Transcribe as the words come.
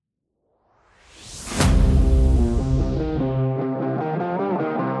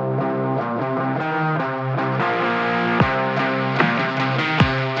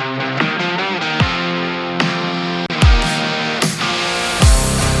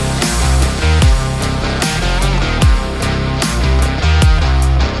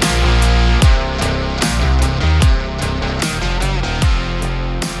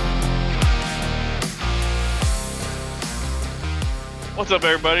What's up,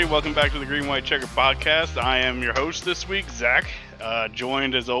 everybody? Welcome back to the Green White Checker Podcast. I am your host this week, Zach,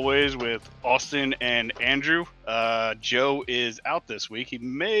 joined as always with Austin and Andrew. Joe is out this week. He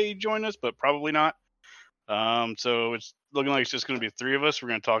may join us, but probably not. So it's looking like it's just going to be the three of us. We're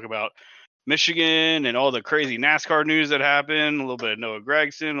going to talk about Michigan and all the crazy NASCAR news that happened, a little bit of Noah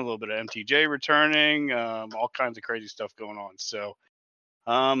Gragson, a little bit of MTJ returning, all kinds of crazy stuff going on. So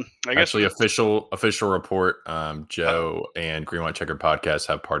I guess actually official report. Joe and Green White Checker Podcast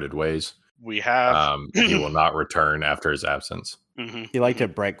have parted ways. We have. He will not return after his absence. Mm-hmm. He liked a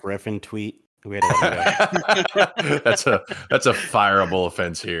Brett Griffin tweet. We had that's a fireable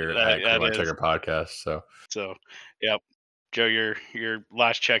offense here at Green White Checker Podcast. So, yep. Joe, your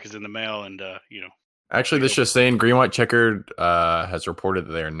last check is in the mail, and Actually, this just saying Green White Checker has reported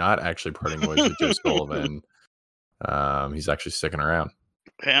that they are not actually parting ways with Joe Sullivan. He's actually sticking around.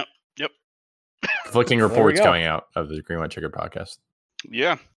 Yeah. Yep. Conflicting reports coming out of the Green White Checker Podcast.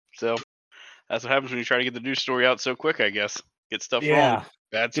 Yeah. So that's what happens when you try to get the news story out so quick, I guess. Get stuff wrong.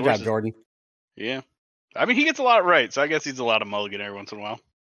 Bad sources. Good job, Jordan. Yeah. I mean, he gets a lot right, so I guess he's allowed a mulligan every once in a while.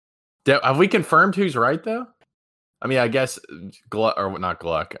 Have we confirmed who's right, though? I mean, I guess Gluck, or not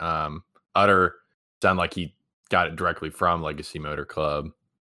Gluck, Utter sounded like he got it directly from Legacy Motor Club.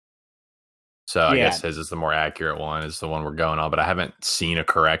 So I guess his is the more accurate one, is the one we're going on, but I haven't seen a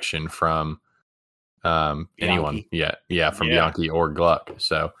correction from anyone yet. Yeah, from Bianchi or Gluck.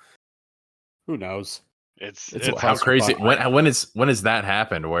 So who knows? It's how crazy. When has that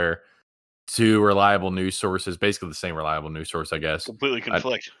happened where two reliable news sources, basically the same reliable news source, I guess, completely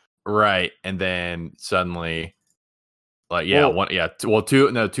conflict. Right. And then suddenly two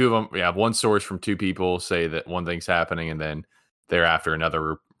of them, one source from two people say that one thing's happening, and then thereafter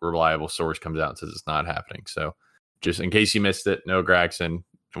another reliable source comes out and says it's not happening. So just in case you missed it, Noah Gragson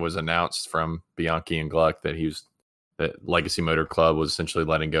was announced from Bianchi and Gluck that that Legacy Motor Club was essentially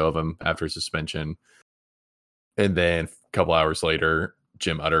letting go of him after suspension. And then a couple hours later,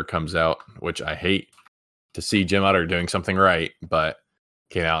 Jim Utter comes out, which I hate to see Jim Utter doing something right, but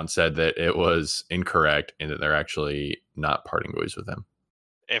came out and said that it was incorrect and that they're actually not parting ways with him.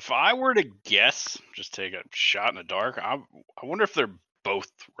 If I were to guess, just take a shot in the dark, I wonder if they're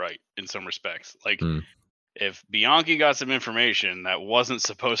both right in some respects. Like, if Bianchi got some information that wasn't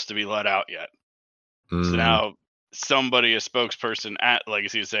supposed to be let out yet, so now somebody, a spokesperson at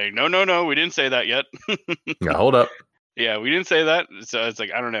Legacy, is saying, no, we didn't say that yet. Yeah, hold up. Yeah, we didn't say that. So it's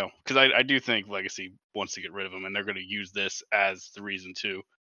like, I don't know. Because I do think Legacy wants to get rid of him, and they're going to use this as the reason too.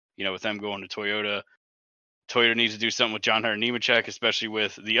 With them going to Toyota. Toyota needs to do something with John Hunter Nemechek, especially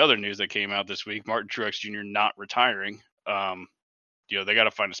with the other news that came out this week. Martin Truex Jr. not retiring. They got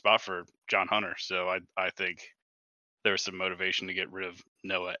to find a spot for John Hunter. So I think there's some motivation to get rid of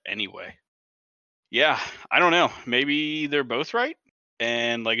Noah anyway. Yeah, I don't know. Maybe they're both right,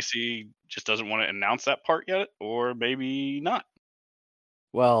 and Legacy just doesn't want to announce that part yet, or maybe not.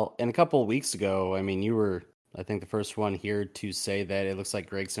 Well, and a couple of weeks ago, I mean, you were, I think, the first one here to say that it looks like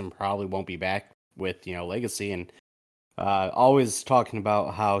Gragson probably won't be back with, Legacy, and always talking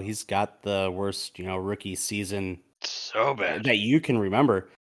about how he's got the worst, rookie season so bad that you can remember.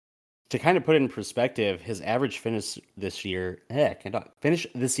 To kind of put it in perspective, his average finish this year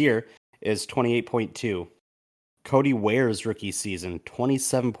is 28.2. Cody Ware's rookie season,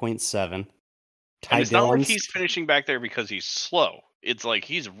 27.7. It's not like he's finishing back there because he's slow. It's like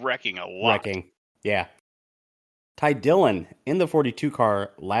he's wrecking a lot. Yeah. Ty Dillon in the 42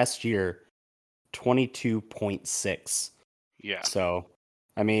 car last year, 22.6. Yeah. So,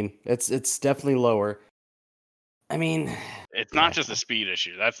 I mean, it's definitely lower. I mean, it's not just a speed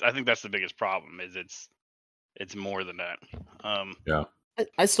issue. I think that's the biggest problem. Is it's more than that. Yeah.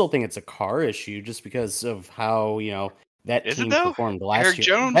 I still think it's a car issue just because of how that team performed last Eric year.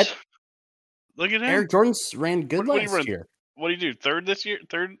 Jones, look at him. Eric Jones ran good last year. What did he do? Third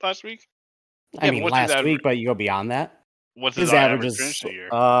last week? I mean, last week, but you go beyond that. What's his average finish the year?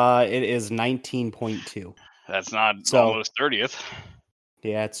 It is 19.2. That's not almost 30th.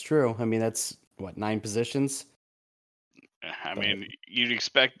 Yeah, it's true. I mean, that's 9 positions. I mean, you'd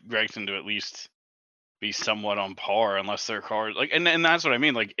expect Gragson to at least be somewhat on par, unless their car and that's what I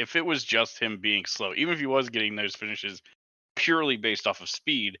mean. Like, if it was just him being slow, even if he was getting those finishes purely based off of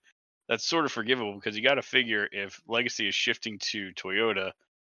speed, that's sort of forgivable, because you got to figure if Legacy is shifting to Toyota,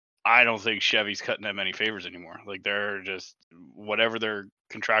 I don't think Chevy's cutting them any favors anymore. Like, they're just, whatever their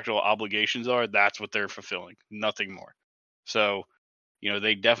contractual obligations are, that's what they're fulfilling, nothing more. So,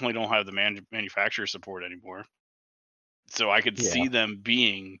 they definitely don't have the manufacturer support anymore. So I could see them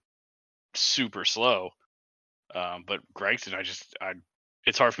being super slow. But Gragson,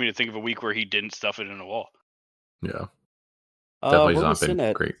 it's hard for me to think of a week where he didn't stuff it in a wall. Yeah. Definitely has We're not been missing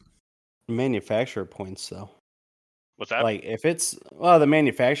at great. manufacturer points though. What's that? Like if it's the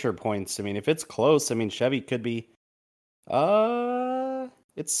manufacturer points. I mean, if it's close, I mean Chevy could be.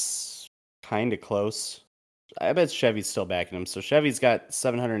 It's kind of close. I bet Chevy's still backing him. So Chevy's got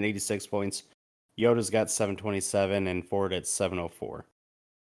 786 points. Yoda's got 727, and Ford at 704.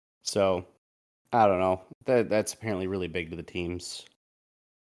 So I don't know. That's apparently really big to the teams.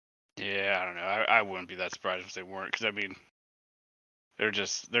 Yeah, I don't know. I wouldn't be that surprised if they weren't, because I mean,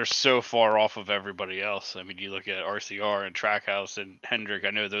 they're so far off of everybody else. I mean, you look at RCR and Trackhouse and Hendrick. I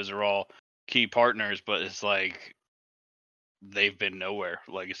know those are all key partners, but it's like they've been nowhere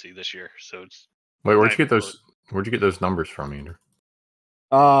legacy this year. So it's Wait, not even close. Where'd you get those numbers from, Andrew?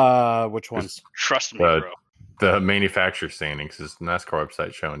 Which ones? Trust me, The bro. the manufacturer standings is NASCAR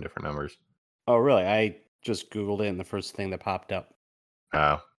website showing different numbers. Oh, really? I just Googled it, and the first thing that popped up.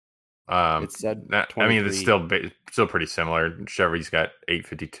 Oh. It said I mean, it's 23. still pretty similar. Chevy's got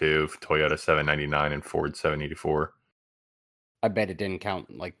 852, Toyota 799, and Ford 784. I bet it didn't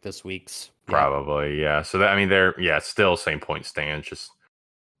count like this week's. Probably, yeah. So that, I mean, it's still same point stands. Just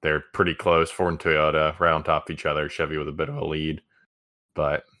they're pretty close. Ford and Toyota right on top of each other. Chevy with a bit of a lead,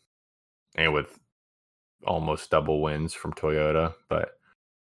 and with almost double wins from Toyota. But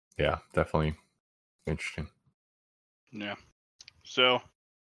yeah, definitely interesting. Yeah. So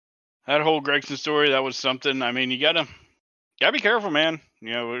that whole Gregson story, that was something. I mean, you gotta be careful, man.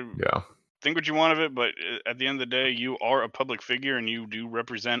 You know, Yeah. think what you want of it, but at the end of the day, you are a public figure and you do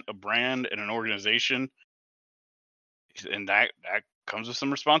represent a brand and an organization, and that comes with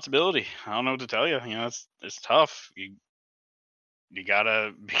some responsibility. I don't know what to tell you. You know, it's tough. You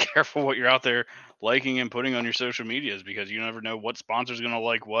gotta be careful what you're out there liking and putting on your social medias, because you never know what sponsor's gonna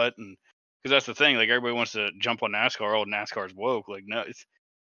like what, and because that's the thing. Like, everybody wants to jump on NASCAR. Oh, NASCAR's woke. Like, no, it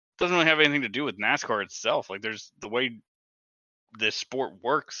doesn't really have anything to do with NASCAR itself. Like, there's the way this sport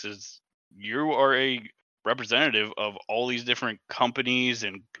works is you are a representative of all these different companies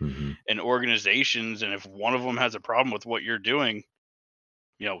and Mm-hmm. and organizations, and if one of them has a problem with what you're doing,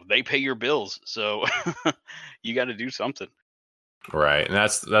 you know, they pay your bills, so you got to do something. Right, and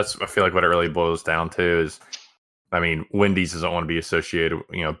that's I feel like what it really boils down to is, I mean, Wendy's doesn't want to be associated,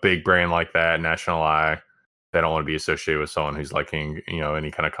 big brand like that, National Eye. They don't want to be associated with someone who's liking,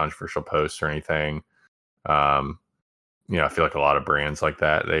 any kind of controversial posts or anything. I feel like a lot of brands like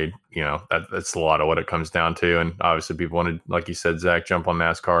that, they, that's a lot of what it comes down to. And obviously people want to, like you said, Zach, jump on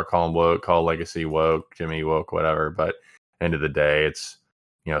NASCAR, call them woke, call Legacy woke, Jimmy woke, whatever. But end of the day, it's,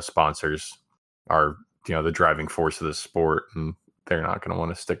 sponsors are, the driving force of the sport, and they're not going to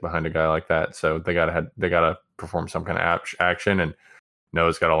want to stick behind a guy like that. So they gotta perform some kind of action, and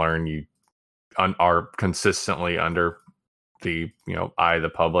Noah's got to learn you are consistently under the, eye of the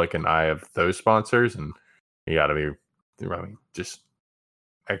public and eye of those sponsors. And you got to be, just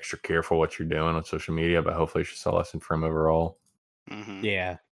extra careful what you're doing on social media, but hopefully it's just a lesson for him overall. Mm-hmm.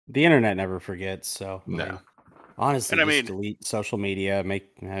 Yeah, the internet never forgets. So No. I mean, honestly, And I just mean, delete social media.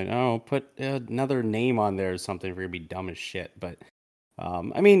 Put another name on there or something for you to be dumb as shit. But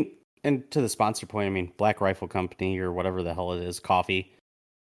I mean, and to the sponsor point, I mean, Black Rifle Company or whatever the hell it is, coffee.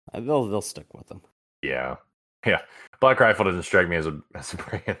 They'll stick with them. Yeah. Black Rifle doesn't strike me as a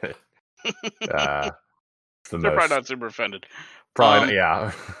brand that they're probably not super offended. Probably not,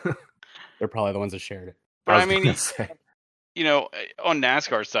 yeah. They're probably the ones that shared it. But I mean, on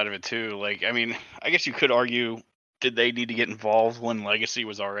NASCAR's side of it too, like, I mean, I guess you could argue, did they need to get involved when Legacy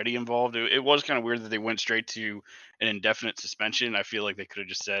was already involved? It was kind of weird that they went straight to an indefinite suspension. I feel like they could have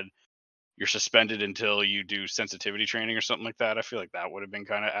just said, you're suspended until you do sensitivity training or something like that. I feel like that would have been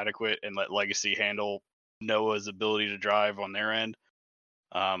kind of adequate, and let Legacy handle Noah's ability to drive on their end.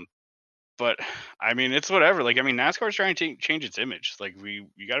 But I mean, it's whatever. Like, I mean, NASCAR's trying to change its image. Like, you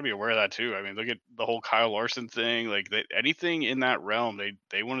got to be aware of that too. I mean, look at the whole Kyle Larson thing. Like, anything in that realm,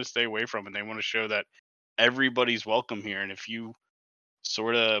 they want to stay away from, and they want to show that everybody's welcome here. And if you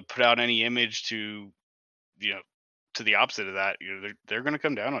sort of put out any image to the opposite of that, they're going to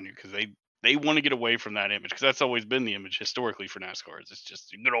come down on you, because they want to get away from that image, because that's always been the image historically for NASCAR. It's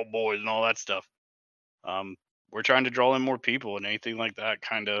just good old boys and all that stuff. We're trying to draw in more people, and anything like that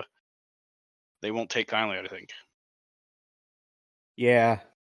kind of, they won't take kindly, I think. Yeah.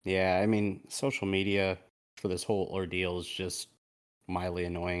 I mean, social media for this whole ordeal is just mildly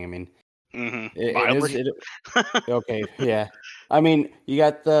annoying. I mean, it is. Okay, yeah. I mean, you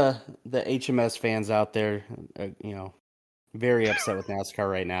got the HMS fans out there, very upset with NASCAR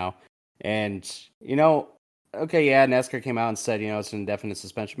right now, and okay, yeah, NASCAR came out and said, it's an indefinite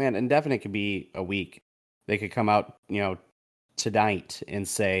suspension. Man, indefinite could be a week. They could come out, tonight and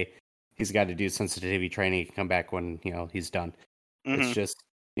say he's got to do sensitivity training. He can come back when he's done. It's Mm-hmm. just,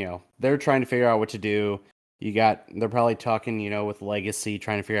 they're trying to figure out what to do. They're probably talking, with Legacy,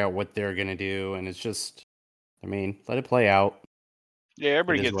 trying to figure out what they're going to do. And it's just, let it play out. Yeah, It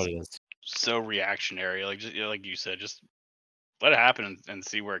everybody is gets what it is. so reactionary. Like just, like you said, just let it happen and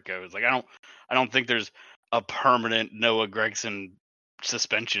see where it goes. Like I don't think there's a permanent Noah Gregson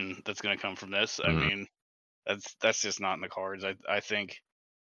suspension that's going to come from this. I mean, that's just not in the cards. I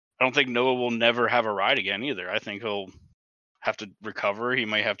don't think Noah will never have a ride again either. I think he'll have to recover. He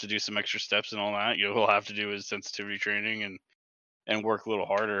might have to do some extra steps and all that. He'll have to do his sensitivity training and work a little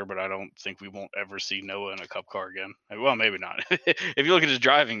harder. But I don't think we won't ever see Noah in a Cup car again. Well, maybe not. If you look at his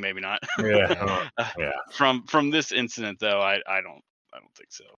driving, maybe not. Yeah. Yeah. From this incident though, I don't think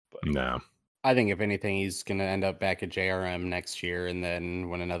so. But No. I think if anything, he's going to end up back at JRM next year, and then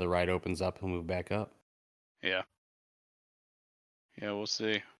when another ride opens up, he'll move back up. yeah, we'll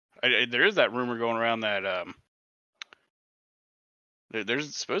see. There is that rumor going around that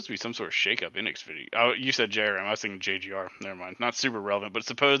there's supposed to be some sort of shakeup in Xfinity. Oh, you said JRM. I was thinking JGR. Never mind. Not super relevant, but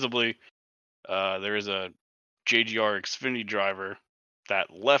supposedly there is a JGR Xfinity driver that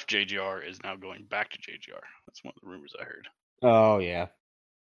left JGR is now going back to JGR. That's one of the rumors I heard. Oh, yeah.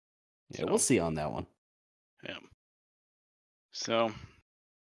 Yeah, So, we'll see on that one. Yeah. So,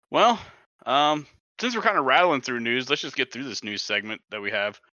 well, since we're kind of rattling through news, let's just get through this news segment that we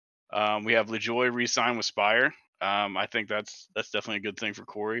have. We have LaJoy re-signed with Spire. I think that's definitely a good thing for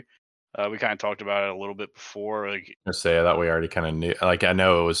Corey. We kind of talked about it a little bit before. Like I say, I thought we already kind of knew. Like I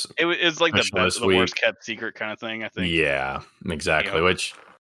know it was like this the week. worst kept secret kind of thing. I think. Yeah, exactly. Which,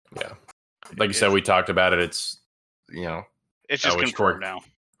 yeah, like you said, It's- we talked about it. It's It's just confirmed now.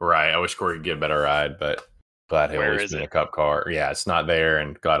 Right. I wish Corey could get a better ride, but glad he'll Where always is be in it? a Cup car. Yeah, it's not there,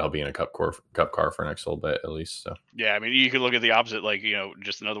 and glad he'll be in a Cup car for next little bit at least. So Yeah, I mean, you could look at the opposite, like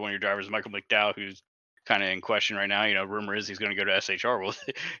just another one of your drivers, Michael McDowell, who's kind of in question right now. Rumor is he's going to go to SHR.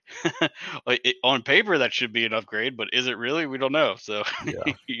 Well, on paper that should be an upgrade, but is it really? We don't know. So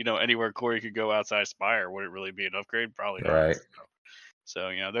yeah, anywhere Corey could go outside Spire, would it really be an upgrade? Probably not. right.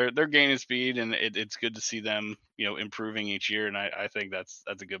 So they're gaining speed, and it's good to see them improving each year, and I think that's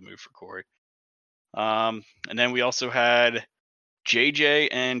a good move for Corey. And then we also had JJ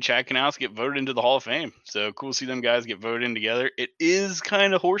and Chad Knaus get voted into the Hall of Fame. So cool to see them guys get voted in together. It is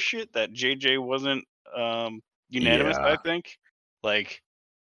kind of horseshit that JJ wasn't unanimous, Yeah. I think. Like,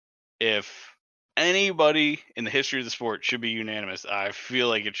 if anybody in the history of the sport should be unanimous, I feel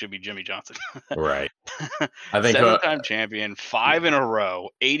like it should be Jimmy Johnson. Right. I think 7-time champion, 5 in a row,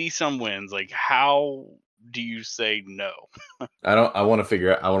 80-some wins. Like, how do you say no? I want to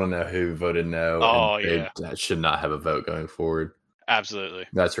figure out. I want to know who voted no. Oh, and yeah. that should not have a vote going forward. Absolutely.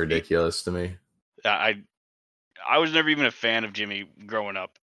 That's ridiculous to me. I was never even a fan of Jimmy growing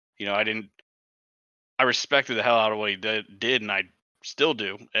up. I respected the hell out of what he did, and I still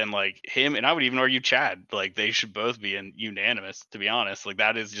do. And like him, and I would even argue Chad, like they should both be in unanimous. To be honest, like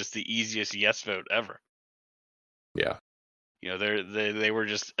that is just the easiest yes vote ever. Yeah. They were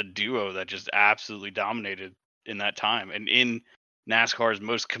just a duo that just absolutely dominated in that time, and in NASCAR's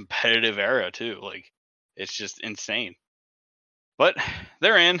most competitive era too. Like it's just insane. But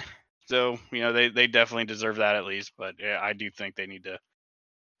they're in, so they definitely deserve that at least. But yeah, I do think they need to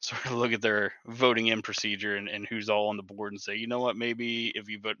sort of look at their voting in procedure and who's all on the board and say, you know what, maybe if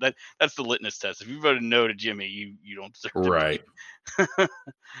you vote that's the litmus test. If you voted no to Jimmy, you don't deserve to Right.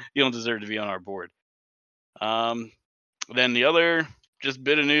 you don't deserve to be on our board. Then the other just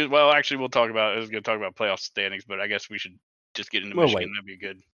bit of news. Well, actually, I was going to talk about playoff standings, but I guess we should just get into Michigan. Wait. That'd be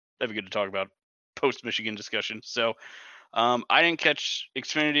good. That'd be good to talk about post Michigan discussion. So, I didn't catch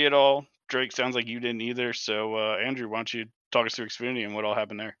Xfinity at all. Drake, sounds like you didn't either. So, Andrew, why don't you talk us through Xfinity and what all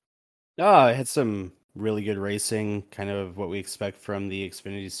happened there? I had some really good racing, kind of what we expect from the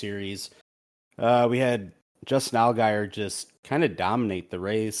Xfinity series. We had Justin Allgaier just kind of dominate the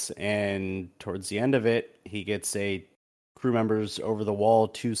race, and towards the end of it, he gets a crew members over the wall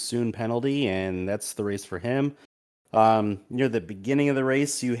too soon penalty, and that's the race for him. Near the beginning of the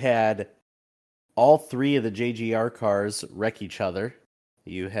race, you had all 3 of the JGR cars wreck each other.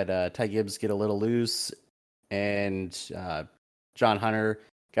 You had Ty Gibbs get a little loose, and John Hunter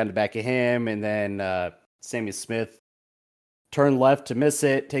got in the back of him, and then Sammy Smith turned left to miss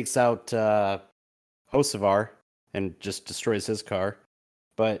it, takes out Hocevar and just destroys his car.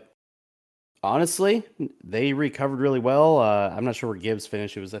 But honestly, they recovered really well. I'm not sure where Gibbs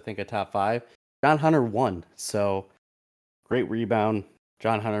finished. It was, I think, a top 5. John Hunter won, so great rebound.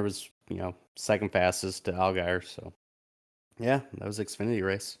 John Hunter was, second fastest to Allgaier. So, yeah, that was Xfinity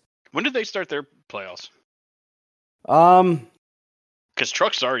race. When did they start their playoffs? Because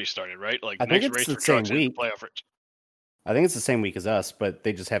trucks already started, right? Like I next think it's race the for trucks same is the week. playoff race. I think it's the same week as us, but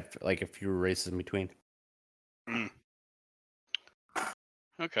they just have like a few races in between.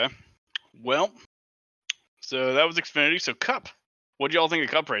 Okay. Well, so that was Xfinity. So Cup. What did y'all think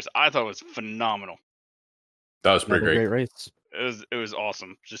of Cup race? I thought it was phenomenal. That was pretty Another great race. It was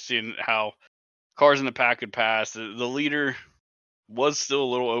awesome. Just seeing how cars in the pack could pass. The leader was still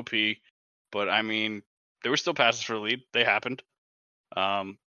a little OP, but I mean, there were still passes for the lead. They happened.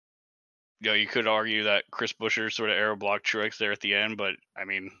 You could argue that Chris Buescher sort of aero blocked Truex there at the end, but I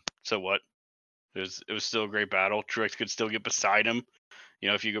mean, so what? It was still a great battle. Truex could still get beside him.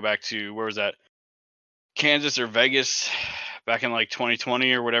 If you go back to where was that? Kansas or Vegas back in like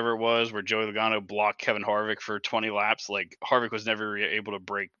 2020 or whatever it was, where Joey Logano blocked Kevin Harvick for 20 laps. Like Harvick was never able to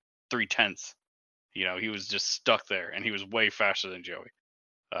break 3/10. He was just stuck there, and he was way faster than Joey.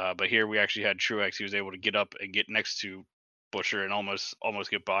 But here we actually had Truex. He was able to get up and get next to Buescher and almost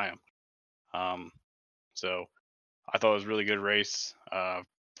get by him. So I thought it was a really good race.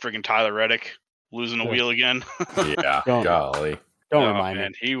 Freaking Tyler Reddick losing a wheel again. Yeah, golly. Don't remind me.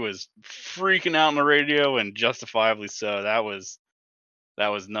 He was freaking out on the radio, and justifiably so. That was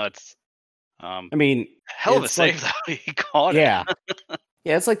nuts. I mean, hell of a save though. He caught it. Yeah,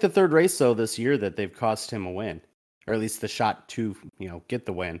 it's like the third race though this year that they've cost him a win, or at least the shot to get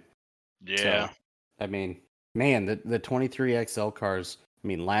the win. Yeah. So, I mean, man, the 23 XL cars. I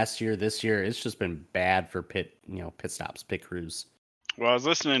mean, last year, this year, it's just been bad for pit stops, pit crews. Well, I was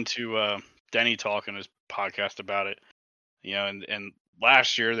listening to Denny talk on his podcast about it. And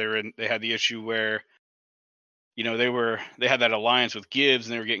last year they had the issue where, they had that alliance with Gibbs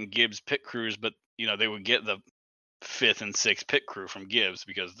and they were getting Gibbs pit crews, but they would get the 5th and 6th pit crew from Gibbs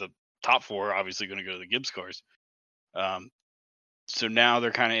because the top 4 are obviously going to go to the Gibbs cars. So now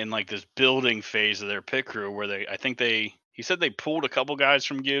they're kind of in like this building phase of their pit crew where he said they pulled a couple guys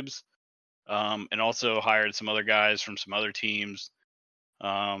from Gibbs, and also hired some other guys from some other teams.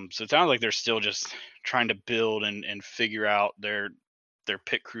 So it sounds like they're still just trying to build and figure out their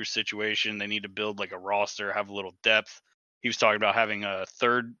pit crew situation. They need to build like a roster, have a little depth. He was talking about having a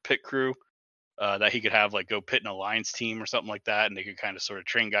 3rd pit crew that he could have like go pit in a Lions team or something like that, and they could kind of sort of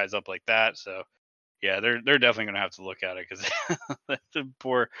train guys up like that. So yeah, they're definitely going to have to look at it because the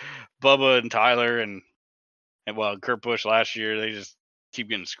poor Bubba and Tyler and Kurt Busch last year, they just keep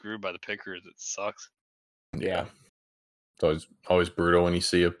getting screwed by the pit crews. It sucks. Yeah. It's always brutal when you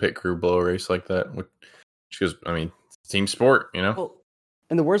see a pit crew blow a race like that. Because, I mean, team sport, Well,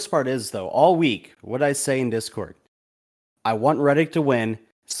 and the worst part is, though, all week, what I say in Discord, I want Reddick to win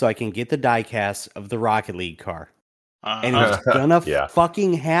so I can get the diecast of the Rocket League car. And it's gonna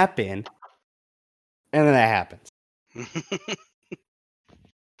fucking happen. And then that happens.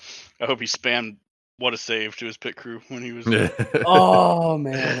 I hope he spammed what a save to his pit crew when he was. Oh,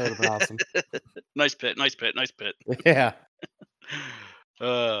 man, that would have been awesome. Nice pit. Yeah.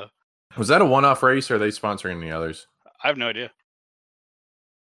 Was that a one-off race, or are they sponsoring the others? I have no idea.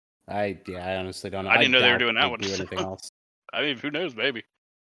 I honestly don't know. I didn't know they were doing that one. Do anything else? I mean, who knows? Maybe.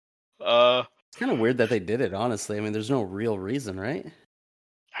 It's kind of weird that they did it. Honestly, I mean, there's no real reason, right?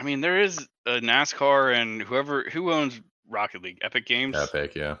 I mean, there is a NASCAR and who owns Rocket League, Epic Games.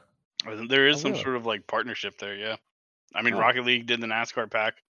 Epic, yeah. There is some sort of like partnership there, yeah. I mean, Rocket League did the NASCAR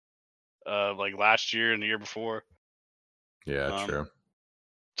pack, like last year and the year before. Yeah, true.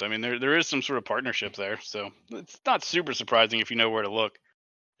 So I mean, there is some sort of partnership there. So it's not super surprising if you know where to look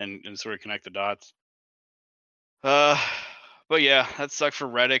and sort of connect the dots. But yeah, that sucked for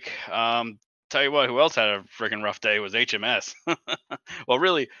Reddick. Tell you what, who else had a freaking rough day was HMS. Well,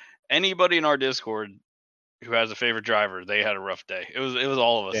 really, anybody in our Discord who has a favorite driver, they had a rough day. It was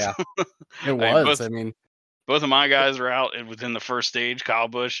all of us. Yeah, it was. I mean, both of my guys were out within the first stage. Kyle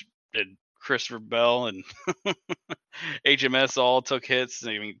Busch and Christopher Bell and HMS all took hits.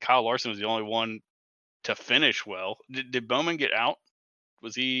 I mean, Kyle Larson was the only one to finish well. Did Bowman get out?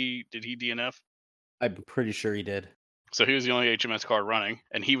 Did he DNF? I'm pretty sure he did. So he was the only HMS car running,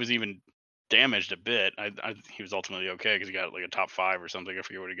 and he was even damaged a bit. He was ultimately okay because he got like a top 5 or something. I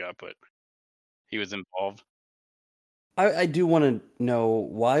forget what he got, but he was involved. I do want to know,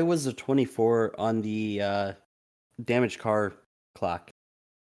 why was the 24 on the damaged car clock?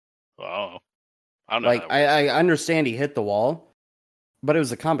 Oh, I don't know. Like, I understand he hit the wall, but it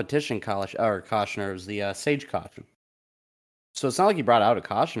was a competition caution. It was the Sage caution. So it's not like he brought out a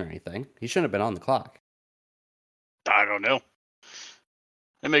caution or anything. He shouldn't have been on the clock. I don't know.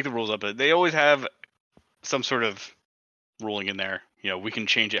 They make the rules up. They always have some sort of ruling in there. We can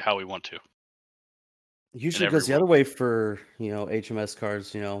change it how we want to. Usually it goes the other way for, HMS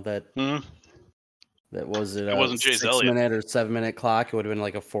cars, that that was it. It wasn't Chase Elliott. 6-minute or 7-minute clock. It would have been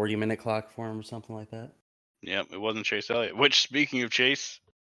like a 40-minute clock for him or something like that. Yep, it wasn't Chase Elliott. Which, speaking of Chase,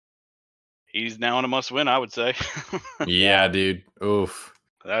 he's now on a must-win, I would say. Yeah, dude. Oof.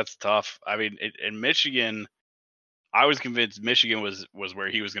 That's tough. I mean, in Michigan, I was convinced Michigan was where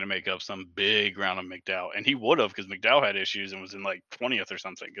he was going to make up some big ground on McDowell, and he would have because McDowell had issues and was in like 20th or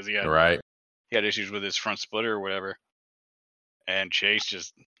something because he Right. had issues with his front splitter or whatever. And Chase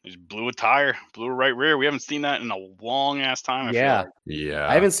just blew a tire, blew a right rear. We haven't seen that in a long ass time. I feel like. Yeah.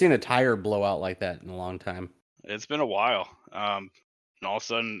 I haven't seen a tire blowout like that in a long time. It's been a while. And all of a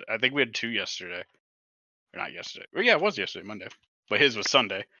sudden, I think we had 2 yesterday. Or not yesterday. Well, yeah, it was yesterday, Monday. But his was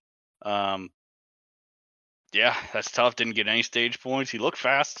Sunday. Yeah, that's tough. Didn't get any stage points. He looked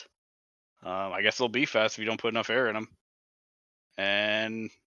fast. I guess they'll be fast if you don't put enough air in them. And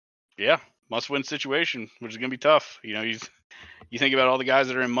yeah, must-win situation, which is gonna be tough. You know, you think about all the guys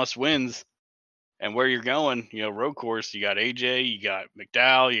that are in must-wins and where you're going. You know, road course. You got AJ, you got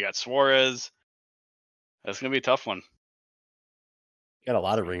McDowell, you got Suarez. That's gonna be a tough one. Got a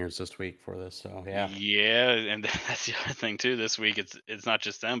lot of ringers this week for this, so yeah. Yeah, and that's the other thing too. This week, it's not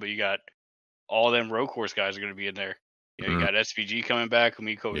just them, but you got all them road course guys are gonna be in there. You know, you got SVG coming back.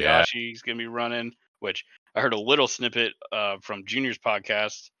 Kumi Kobayashi is going to be running, which I heard a little snippet from Junior's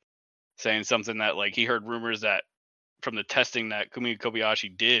podcast saying something that, like, he heard rumors that from the testing that Kumi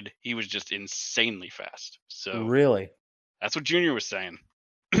Kobayashi did, he was just insanely fast. So really, that's what Junior was saying.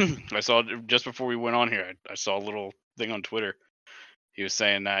 I saw just before we went on here, I saw a little thing on Twitter. He was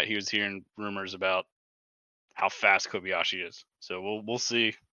saying that he was hearing rumors about how fast Kobayashi is. So we'll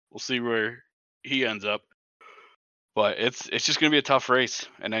see. We'll see where he ends up. But it's just going to be a tough race.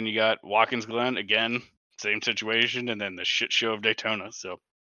 And then you got Watkins Glen, again, same situation, and then the shit show of Daytona. So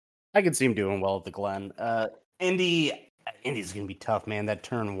I could see him doing well at the Glen. Indy's going to be tough, man. That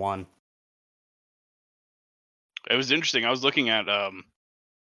turn 1. It was interesting. I was looking at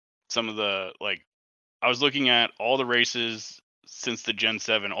some of the, like, I was looking at all the races since the Gen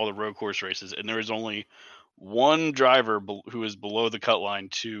 7, all the road course races, and there is only one driver who is below the cut line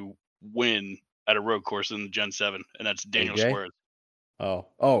to win at a road course in the Gen 7, and that's Daniel AJ? Suarez.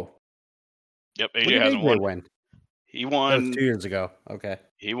 Oh. Yep, When AJ did hasn't AJ won. win? He That won was 2 years ago. Okay.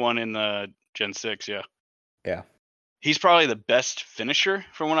 He won in the Gen 6, yeah. Yeah. He's probably the best finisher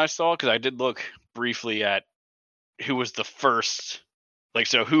from what I saw, because I did look briefly at who was the first, like,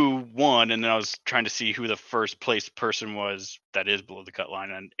 so who won, and then I was trying to see who the first place person was that is below the cut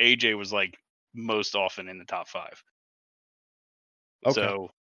line, and AJ was, like, most often in the top 5. Okay. So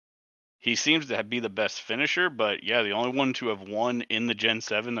he seems to be the best finisher, but yeah, the only one to have won in the Gen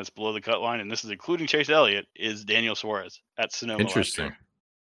 7 that's below the cut line, and this is including Chase Elliott, is Daniel Suarez at Sonoma last Interesting. year.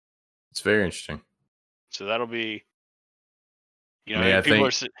 It's very interesting. So that'll be, you know, I mean, people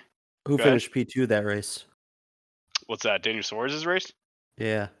are. Who Go ahead. finished P2 that race? What's that? Daniel Suarez's race?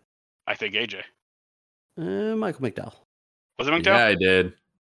 Yeah. I think AJ. Michael McDowell. Was it McDowell? Yeah, I did.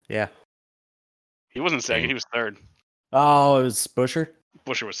 Yeah. He wasn't second. Dang. He was third. Oh, it was Buescher?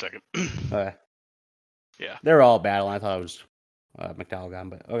 Buescher was second. Okay. Yeah. They were all battling. I thought it was McDowell gone,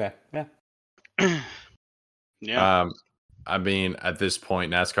 but okay. Yeah. Yeah. I mean, at this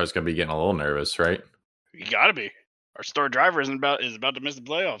point, NASCAR's gonna be getting a little nervous, right? You gotta be. Our star driver is about to miss the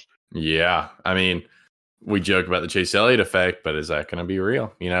playoffs. Yeah. I mean, we joke about the Chase Elliott effect, but is that gonna be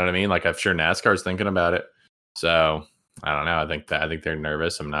real? You know what I mean? Like, I'm sure NASCAR's thinking about it. So I don't know. I think they're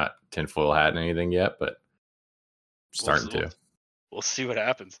nervous. I'm not tinfoil hatting anything yet, but starting to. We'll see what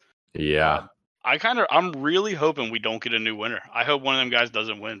happens. Yeah. I'm really hoping we don't get a new winner. I hope one of them guys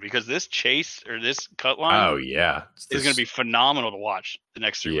doesn't win, because this chase or this cut line Oh yeah, is going to be phenomenal to watch the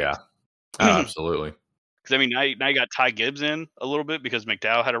next 3 weeks. Oh, absolutely. Because I mean, now you got Ty Gibbs in a little bit because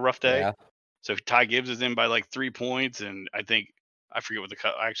McDowell had a rough day. Yeah. So Ty Gibbs is in by like 3 points, and I forget what the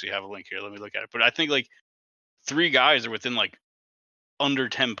cut. I actually have a link here. Let me look at it. But I think like 3 guys are within like under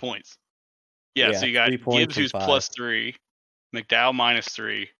 10 points. Yeah. So you got Gibbs who's +3, McDowell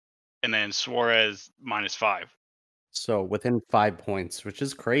 -3, and then Suarez -5. So within 5 points, which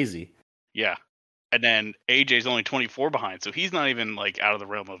is crazy. Yeah. And then AJ's only 24 behind, so he's not even like out of the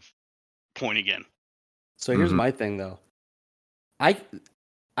realm of point again. So here's my thing though. I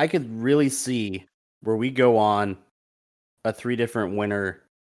could really see where we go on a 3 different winner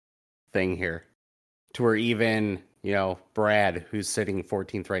thing here, to where even, you know, Brad, who's sitting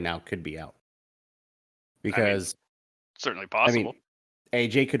 14th right now, could be out. Because certainly possible. I mean,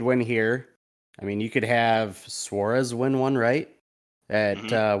 AJ could win here. I mean, you could have Suarez win one, right?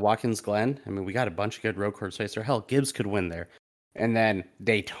 At Watkins Glen. I mean, we got a bunch of good road course racer. Hell, Gibbs could win there. And then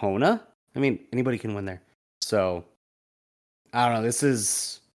Daytona. I mean, anybody can win there. So I don't know. This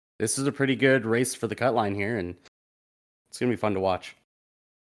is a pretty good race for the cut line here, and it's gonna be fun to watch.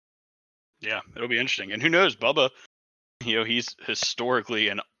 Yeah, it'll be interesting. And who knows, Bubba, he's historically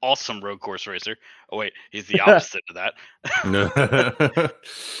an awesome road course racer. Oh wait, he's the opposite of that.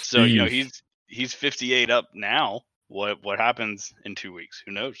 So, he's 58 up now. What happens in 2 weeks?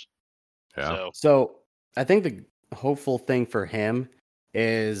 Who knows? Yeah. So I think the hopeful thing for him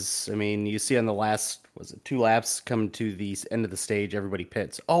is, I mean, you see on the last, 2 laps come to the end of the stage, everybody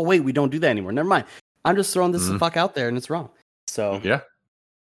pits. Oh, wait, we don't do that anymore. Never mind. I'm just throwing this the fuck out there and it's wrong. So,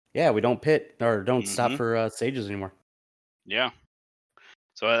 yeah, we don't pit or don't stop for stages anymore. Yeah.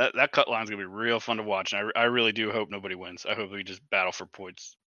 So that cut line's going to be real fun to watch. And I really do hope nobody wins. I hope we just battle for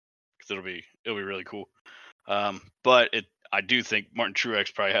points because it'll be really cool. But I do think Martin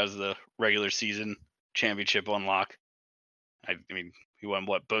Truex probably has the regular season championship on lock. I mean, he won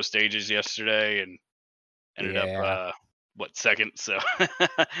both stages yesterday and ended up second. So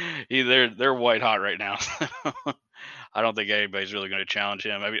they're white hot right now. I don't think anybody's really going to challenge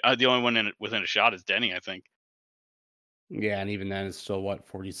him. I mean, the only one within a shot is Denny, I think. Yeah, and even then, it's still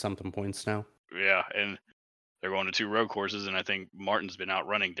 40-something points now. Yeah, and they're going to 2 road courses, and I think Martin's been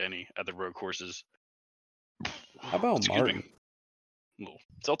outrunning Denny at the road courses. How about Martin? Little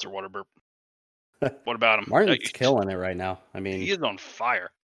seltzer water burp. What about him? Martin's killing it right now. I mean, he is on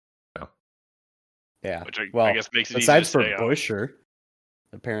fire. Yeah. Which I guess makes it besides easy to for Buescher,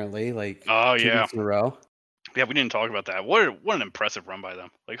 apparently, like 2 weeks in a row. Yeah, we didn't talk about that. What an impressive run by them!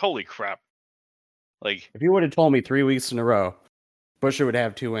 Like, holy crap! Like, if you would have told me 3 weeks in a row, Buescher would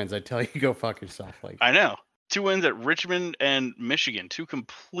have 2 wins, I'd tell you go fuck yourself. Like, I know 2 wins at Richmond and Michigan, 2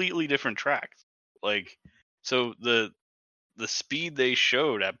 completely different tracks. Like, so the speed they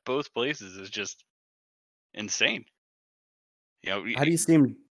showed at both places is just insane. How do you see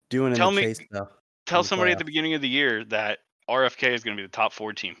him doing in the chase, though? Tell somebody at the beginning of the year that RFK is going to be the top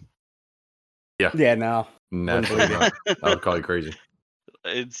 4 team. Yeah. Yeah, no. I would call you crazy.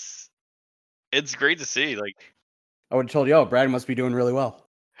 It's great to see. Like, I would have told you, Brad must be doing really well.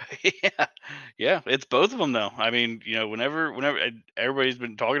 Yeah, it's both of them though. I mean, whenever everybody's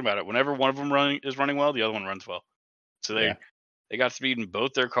been talking about it, whenever one of them is running well, the other one runs well. So they got speed in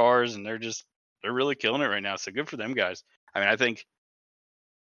both their cars, and they're really killing it right now. So good for them guys. I mean, I think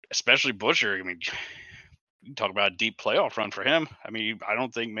especially Buescher. I mean, you can talk about a deep playoff run for him. I mean, I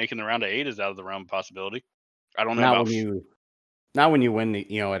don't think making the round of 8 is out of the realm of possibility. I don't know not when you win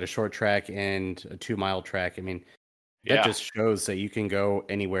at a short track and a 2-mile track. I mean, that just shows that you can go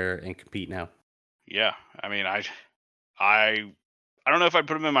anywhere and compete now. Yeah, I mean, I don't know if I'd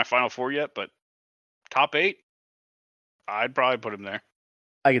put him in my final 4 yet, but top 8, I'd probably put him there.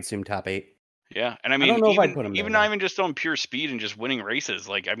 I could see him top 8. Yeah, and I mean, I don't know if I'd put him even there, not even just on pure speed and just winning races.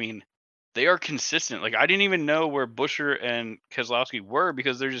 Like, I mean, they are consistent. Like, I didn't even know where Buescher and Keselowski were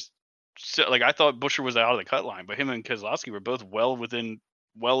because they're just like, I thought Buescher was out of the cut line, but him and Keselowski were both well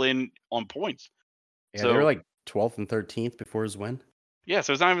in on points. Yeah, they were like 12th and 13th before his win. Yeah,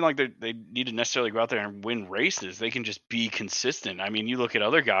 so it's not even like they need to necessarily go out there and win races. They can just be consistent. I mean, you look at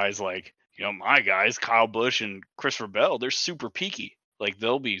other guys like, my guys, Kyle Busch and Christopher Bell, they're super peaky. Like,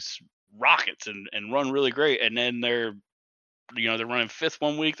 they'll be rockets and run really great. And then they're running 5th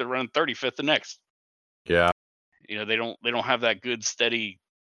one week, they're running 35th the next. Yeah. They don't have that good, steady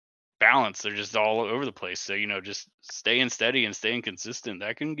balance. They're just all over the place. So, just staying steady and staying consistent,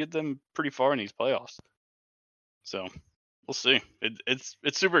 that can get them pretty far in these playoffs. So we'll see. It's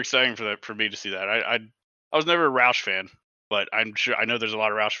super exciting for me to see that. I was never a Roush fan, but I know there's a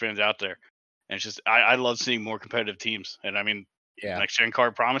lot of Roush fans out there, and it's just I love seeing more competitive teams. And I mean, Next Gen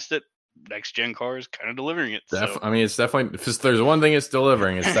car promised it. Next Gen car is kind of delivering it. I mean, it's definitely, if there's one thing it's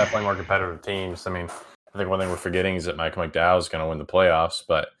delivering, it's definitely more competitive teams. I mean, I think one thing we're forgetting is that Michael McDowell is going to win the playoffs,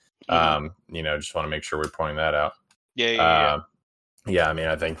 but just want to make sure we're pointing that out. Yeah. I mean,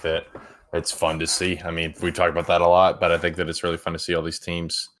 I think that it's fun to see. I mean, we talk about that a lot, but I think that it's really fun to see all these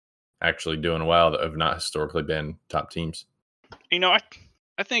teams actually doing well that have not historically been top teams. I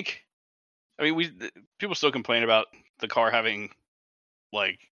think, people still complain about the car having,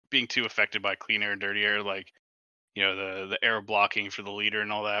 like, being too affected by clean air and dirty air, like, the air blocking for the leader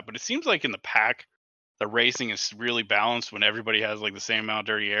and all that. But it seems like in the pack, the racing is really balanced when everybody has like the same amount of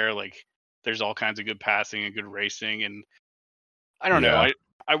dirty air. Like, there's all kinds of good passing and good racing, and I don't know.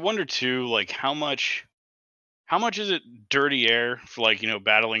 I wonder too, like, how much is it dirty air for, like,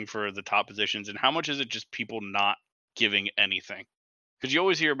 battling for the top positions, and how much is it just people not giving anything? Because you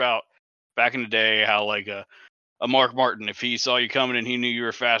always hear about back in the day how, like, a Mark Martin, if he saw you coming and he knew you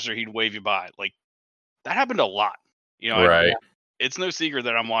were faster, he'd wave you by. Like, that happened a lot. Right. It's no secret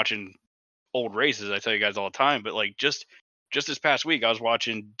that I'm watching old races. I tell you guys all the time, but like just this past week, I was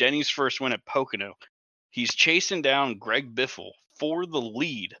watching Denny's first win at Pocono. He's chasing down Greg Biffle for the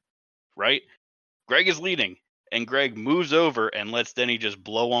lead right? Greg is leading, and Greg moves over and lets Denny just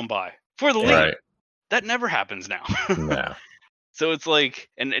blow on by for the lead. Right. That never happens now. No. So it's like,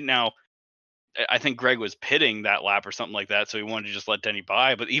 and now I think Greg was pitting that lap or something like that, so he wanted to just let Denny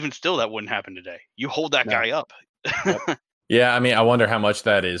by. But even still, that wouldn't happen today. You hold that guy up. Yep. Yeah, I mean, I wonder how much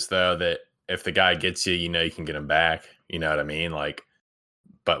that is, though, that if the guy gets you, you can get him back. You know what I mean? Like,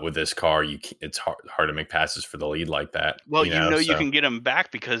 but with this car, it's hard to make passes for the lead like that. Well, you you can get him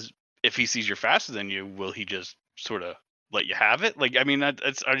back because if he sees you're faster than you, will he just sort of let you have it? Like, I mean, I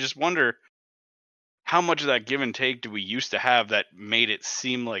just wonder how much of that give and take do we used to have that made it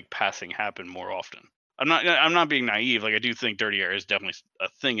seem like passing happened more often. I'm not being naive. Like, I do think dirty air is definitely a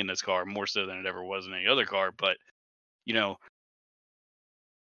thing in this car, more so than it ever was in any other car. But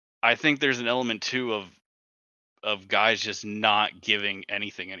I think there's an element too of guys just not giving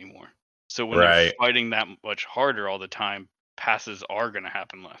anything anymore. So when you're fighting that much harder all the time, passes are going to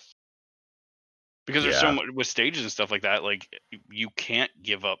happen less. Because there's so much with stages and stuff like that, like you can't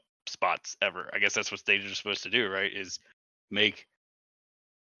give up spots ever. I guess that's what stages are supposed to do, right? Is make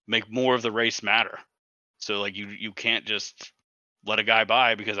more of the race matter. So like you can't just let a guy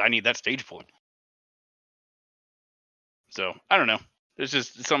by because I need that stage point. So I don't know. It's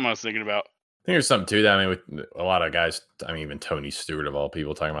just something I was thinking about. I think there's something to that. I mean, with a lot of guys, I mean, even Tony Stewart of all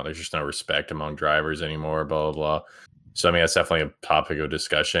people talking about there's just no respect among drivers anymore, blah, blah, blah. So, I mean, that's definitely a topic of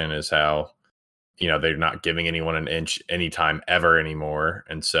discussion is how, they're not giving anyone an inch anytime ever anymore.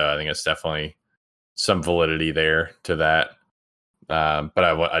 And so I think it's definitely some validity there to that. But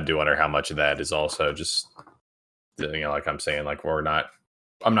I do wonder how much of that is also just, like I'm saying, like I'm not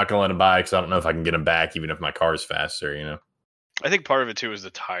going to let him by because I don't know if I can get him back, even if my car's faster, I think part of it too is the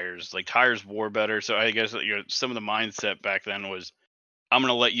tires. Like tires wore better, so I guess some of the mindset back then was, I'm going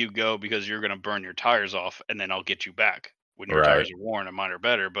to let you go because you're going to burn your tires off, and then I'll get you back when your tires are worn and mine are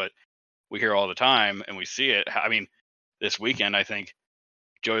better. But we hear all the time, and we see it. I mean, this weekend I think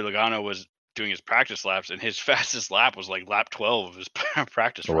Joey Logano was doing his practice laps, and his fastest lap was like lap 12 of his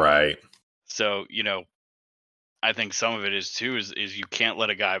practice run. Right. So I think some of it is too is you can't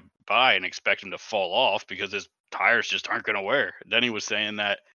let a guy by and expect him to fall off because his tires just aren't going to wear. Then he was saying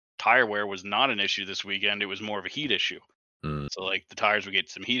that tire wear was not an issue this weekend. It was more of a heat issue. So like the tires would get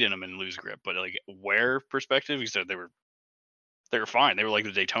some heat in them and lose grip. But like wear perspective, he said they were fine. They were like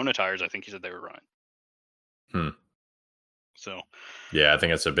the Daytona tires. I think he said they were running. So yeah, I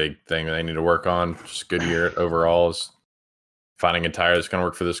think that's a big thing they need to work on. Just Goodyear overall is finding a tire that's going to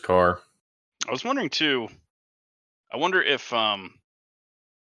work for this car. I was wondering too. I wonder if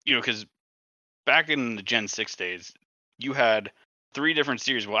because back in the Gen 6 days, you had 3 different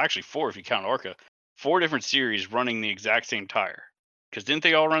series. Well, actually 4 if you count ARCA. 4 different series running the exact same tire. Because didn't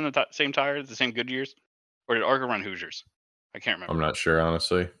they all run the same tire, the same Goodyears? Or did ARCA run Hoosiers? I can't remember. I'm not sure,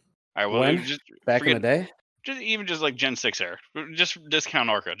 honestly. All right, well, when? just back in the day? Just like Gen 6 era. Just discount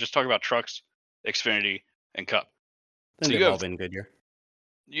ARCA. Just talk about trucks, Xfinity, and Cup. Then they've all been Goodyear.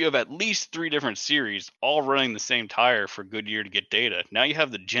 You have at least 3 different series all running the same tire for Goodyear to get data. Now you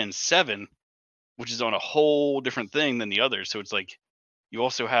have the Gen 7, which is on a whole different thing than the others. So it's like you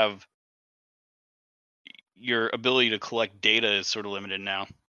also have your ability to collect data is sort of limited now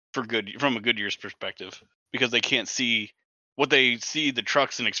from a Goodyear's perspective because they can't see what they see the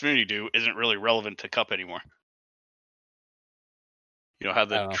trucks and Xfinity do isn't really relevant to Cup anymore. How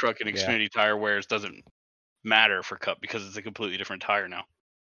the truck and Xfinity tire wears doesn't matter for Cup because it's a completely different tire now.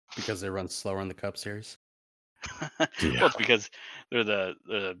 Because they run slower in the Cup Series? Well, it's because they're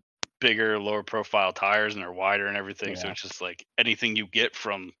the bigger, lower profile tires and they're wider and everything. Yeah. So it's just like anything you get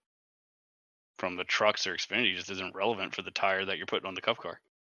from the trucks or Xfinity just isn't relevant for the tire that you're putting on the Cup car.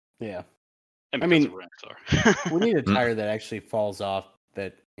 Yeah. And I mean, we need a tire that actually falls off,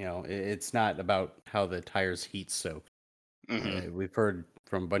 that, it's not about how the tires heat soaked. We've heard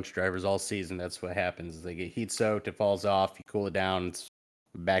from a bunch of drivers all season that's what happens. They get heat soaked, it falls off, you cool it down, it's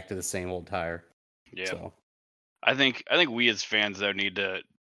back to the same old tire. Yeah. So I think we as fans though need to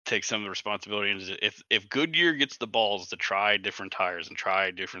take some of the responsibility. And if Goodyear gets the balls to try different tires and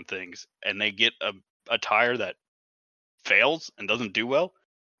try different things, and they get a tire that fails and doesn't do well,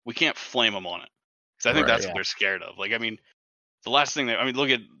 we can't flame them on it. Because I think that's what they're scared of. Like, I mean, the last thing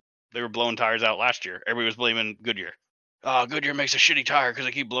look at, they were blowing tires out last year. Everybody was blaming Goodyear. Oh, Goodyear makes a shitty tire because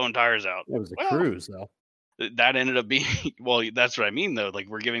they keep blowing tires out. It was a cruise, though. That ended up being, well, that's what I mean, though. Like,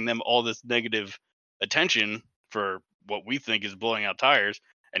 we're giving them all this negative attention for what we think is blowing out tires.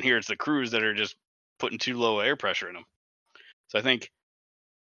 And here it's the crews that are just putting too low air pressure in them. So I think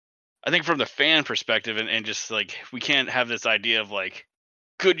from the fan perspective, and just like, we can't have this idea of like,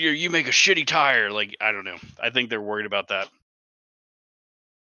 Goodyear, you make a shitty tire. Like, I don't know. I think they're worried about that.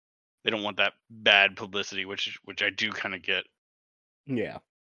 They don't want that bad publicity, which I do kind of get. Yeah.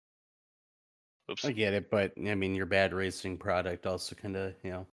 Oops. I get it, but I mean, your bad racing product also kind of,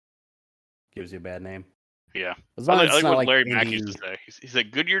 gives you a bad name. Yeah. As long I as it's like not what like Larry Mack Indy. used to say. He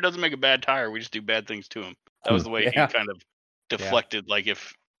said, Goodyear doesn't make a bad tire. We just do bad things to him. That was the way he Yeah. kind of deflected, like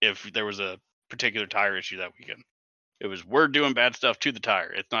if there was a particular tire issue that weekend. It was, we're doing bad stuff to the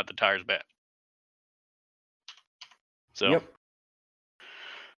tire. It's not the tire's bad. So, Yep.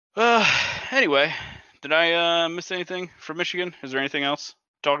 Anyway, did I miss anything from Michigan? Is there anything else to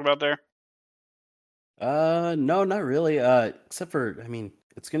talk about there? No, not really. Except for, I mean,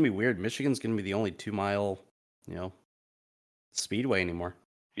 it's gonna be weird. Michigan's gonna be the only 2-mile, speedway anymore.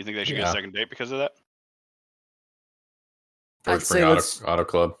 You think they should get a second date because of that? George Spring Auto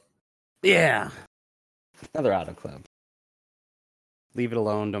Club. Yeah. Another auto club. Leave it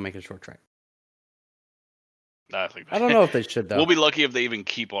alone. Don't make it a short track. I don't know if they should, though. We'll be lucky if they even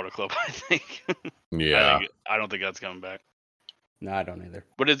keep Auto Club, I think. Yeah. I don't think that's coming back. No, I don't either.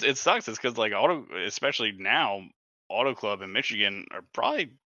 But it sucks. It's because, like, especially now, Auto Club and Michigan are probably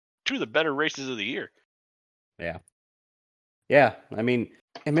two of the better races of the year. Yeah. Yeah. I mean,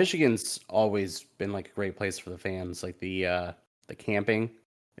 and Michigan's always been, like, a great place for the fans. Like, the camping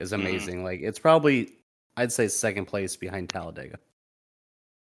is amazing. Mm-hmm. Like, it's probably, I'd say, second place behind Talladega.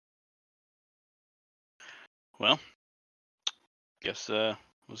 Well, guess we'll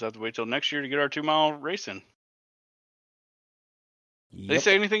just have to wait till next year to get our 2-mile race in. Did they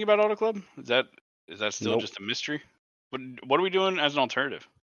say anything about Auto Club? Is that still just a mystery? What are we doing as an alternative?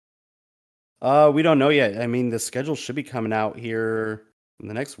 We don't know yet. I mean, the schedule should be coming out here in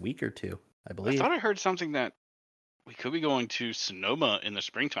the next week or two, I believe. I thought I heard something that we could be going to Sonoma in the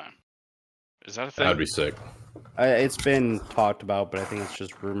springtime. Is that a thing? That'd be sick. It's been talked about, but I think it's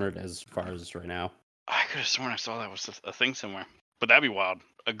just rumored as far as right now. I could have sworn I saw that was a thing somewhere. But that'd be wild.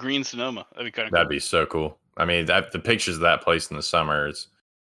 A green Sonoma. That'd be kind of cool. That'd be so cool. I mean, the pictures of that place in the summer is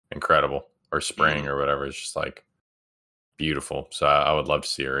incredible. Or spring or whatever. It's just like beautiful. So I would love to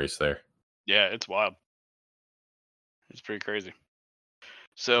see a race there. Yeah, it's wild. It's pretty crazy.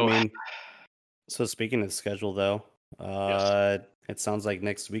 So, I mean, so speaking of the schedule, though, it sounds like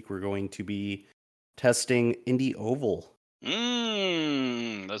next week we're going to be testing Indy Oval.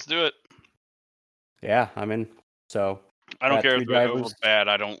 Let's do it. Yeah, I'm in. So I don't care if the oval's bad.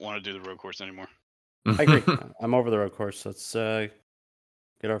 I don't want to do the road course anymore. I agree. I'm over the road course. Let's get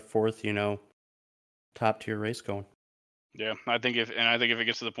our fourth, top tier race going. Yeah, I think if it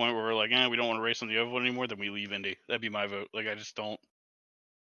gets to the point where we're like, we don't want to race on the oval anymore, then we leave Indy. That'd be my vote. Like, I just don't.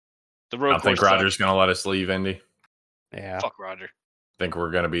 The road course. I think Roger's gonna let us leave Indy. Yeah. Fuck Roger. I think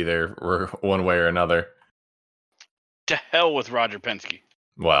we're gonna be there. We're one way or another. To hell with Roger Penske.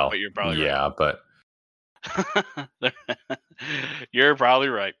 Well, but you're probably right. But you're probably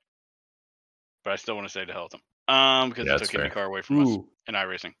right. But I still want to say to hell with him. Because it took IndyCar away from us in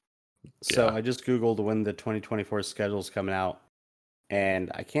iRacing. So I just Googled when the 2024 schedule is coming out,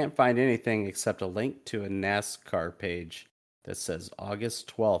 and I can't find anything except a link to a NASCAR page that says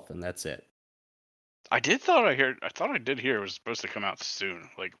August 12th, and that's it. I thought I did hear it was supposed to come out soon,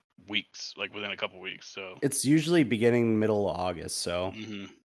 like weeks, like within a couple weeks. So it's usually beginning middle of August. So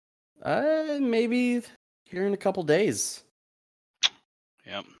maybe here in a couple days.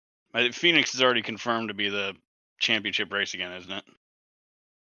 Yep. Phoenix is already confirmed to be the championship race again, isn't it?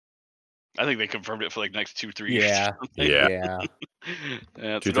 I think they confirmed it for like next 2-3 years. Yeah.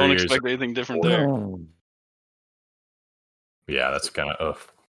 So don't expect anything different there. Yeah, that's kind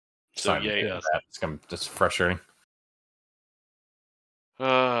of So yeah. It's kind of just frustrating.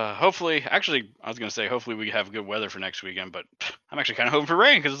 Hopefully, actually, I was gonna say hopefully we have good weather for next weekend, but I'm actually kind of hoping for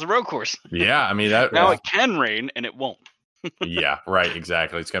rain because it's a road course. Yeah, I mean that. Now it can rain and it won't. Yeah, right.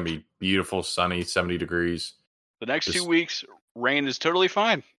 Exactly. It's gonna be beautiful, sunny, 70 degrees. The next 2 weeks, rain is totally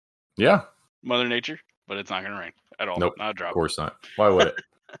fine. Yeah, Mother Nature, but it's not gonna rain at all. Nope, not a drop. Of course not. Why would it?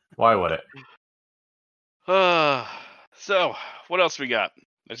 Why would it? So what else we got?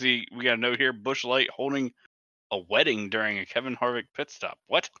 I see we got a note here. Busch Light holding a wedding during a Kevin Harvick pit stop.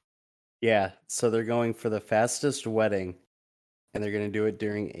 What? Yeah, so they're going for the fastest wedding, and they're going to do it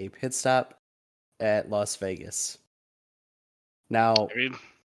during a pit stop at Las Vegas. Now,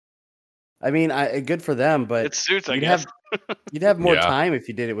 I mean, good for them, but it suits. I guess you'd have more time if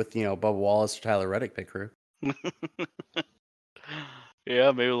you did it with Bubba Wallace or Tyler Reddick pit crew.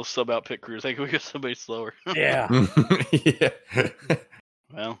 Yeah, maybe we'll sub out pit crews. I think we get somebody slower. Yeah. Yeah.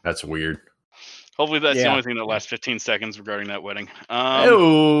 Well, that's weird. Hopefully that's the only thing that lasts 15 seconds regarding that wedding. That's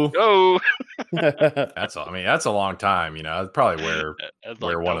all. I mean, that's a long time. It's probably where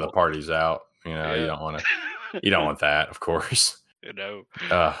one of the parties out. You don't want that, of course. You know.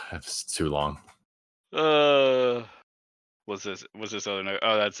 It's too long. What's this other note?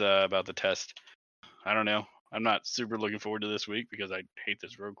 Oh, that's about the test. I don't know. I'm not super looking forward to this week because I hate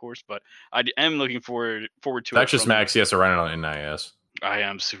this road course, but I am looking forward to it. That's just Max. He has to run it on NIS. I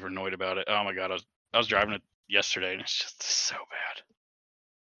am super annoyed about it. Oh my god, I was driving it yesterday and it's just so bad.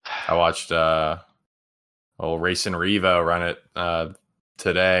 I watched old Racing Revo run it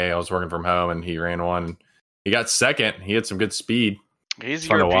today. I was working from home and he ran one. He got second. He had some good speed. He's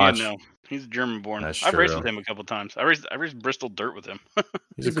European now. He's German born. That's I've raced true. with him a couple times. I raced Bristol Dirt with him.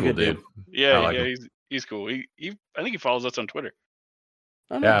 He's a cool dude. Yeah, like yeah, he's cool. He I think he follows us on Twitter.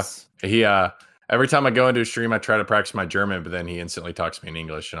 Oh, nice. Yeah. He every time I go into a stream, I try to practice my German, but then he instantly talks to me in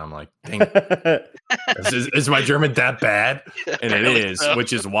English, and I'm like, dang, is my German that bad? And it is,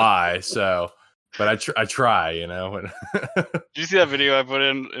 which is why. So, but I try, you know. Did you see that video I put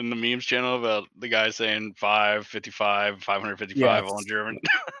in the memes channel about the guy saying 555, 555 all in German?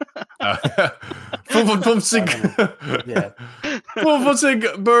 55, yeah.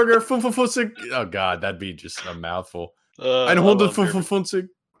 55 burger, 55. Oh god, that'd be just a mouthful. 155.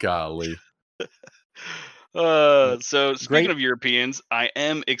 Golly. So speaking of Europeans, I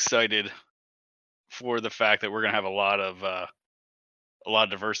am excited for the fact that we're gonna have a lot of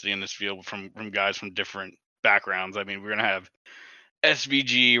diversity in this field from guys from different backgrounds. I mean, we're gonna have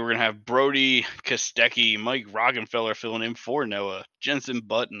SVG, we're gonna have Brody Kostecki, Mike Rockenfeller filling in for Noah, Jensen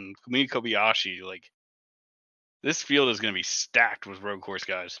Button, Kumi Kobayashi. Like, this field is gonna be stacked with road course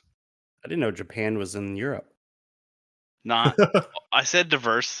guys. I didn't know Japan was in Europe. Not. I said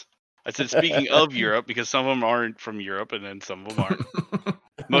diverse. I said speaking of Europe, because some of them aren't from Europe and then some of them aren't.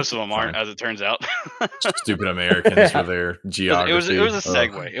 Most of them aren't, as it turns out. Stupid Americans with their geography. It was a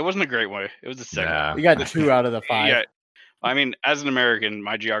segue. It wasn't a great way. It was a segue. Yeah. You got 2 out of the 5. Yeah. I mean, as an American,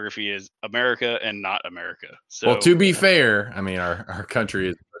 my geography is America and not America. So, well, to be fair, I mean, our country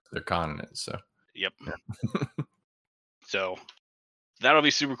is their continent. So, yep. Yeah. So, that'll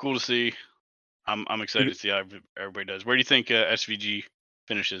be super cool to see. I'm excited to see how everybody does. Where do you think SVG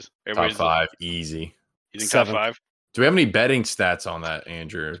finishes? Top 5, easy. You think 7. Top 5? Do we have any betting stats on that,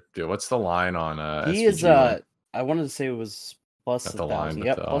 Andrew? Dude, what's the line on he SVG? Is I wanted to say it was plus 1,000.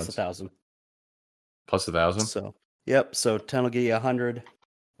 Yep, plus 1,000. Plus 1,000? So yep, so 10 will get you 100.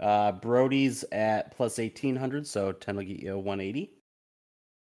 Brody's at plus 1,800, so 10 will get you 180.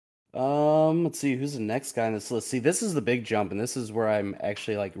 Let's see who's the next guy on this list. See, this is the big jump, and this is where I'm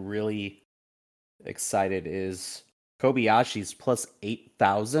actually like really excited. Is Kobayashi's plus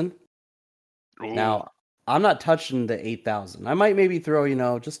 8,000. Now, I'm not touching the 8,000. I might maybe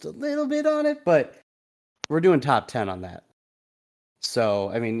throw, just a little bit on it, but we're doing top 10 on that. So,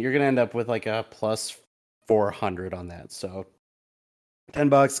 I mean, you're going to end up with like a plus 400 on that. So,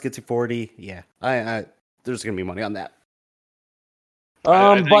 $10 gets you 40. Yeah, I there's going to be money on that.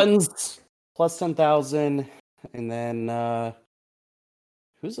 I think... Buttons plus 10,000, and then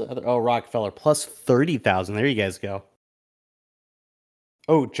who's the other? Oh, Rockefeller plus 30,000. There you guys go.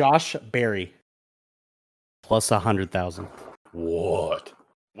 Oh, Josh Berry plus 100,000. What?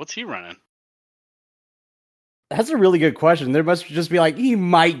 What's he running? That's a really good question. There must just be like, he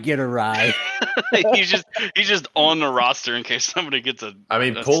might get a ride. he's just on the roster in case somebody gets a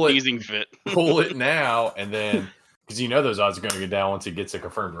sneezing fit. Pull it now, and then because those odds are going to go down once he gets a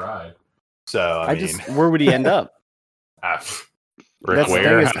confirmed ride. So I mean, where would he end up? Rick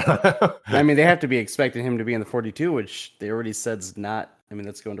Ware. I mean, they have to be expecting him to be in the 42, which they already said's not. I mean,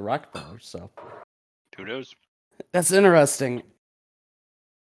 that's going to Rockefeller. So who knows? That's interesting.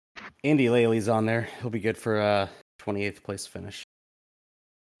 Andy Laley's on there. He'll be good for a 28th place finish.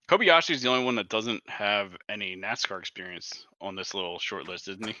 Kobayashi's the only one that doesn't have any NASCAR experience on this little short list,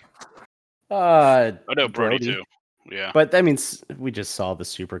 isn't he? I know Brody too. Yeah, but that means we just saw the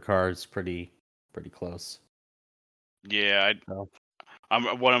supercars pretty close. Yeah,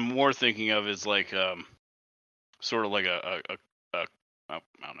 what I'm more thinking of is like sort of like a I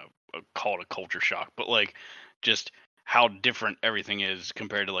don't know, call it a culture shock, but like just how different everything is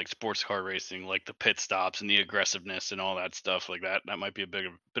compared to like sports car racing, like the pit stops and the aggressiveness and all that stuff like that. That might be a bit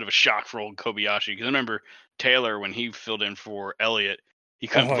of a shock for old Kobayashi, because I remember Taylor when he filled in for Elliott, he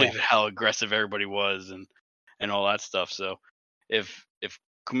couldn't believe how aggressive everybody was and all that stuff. So if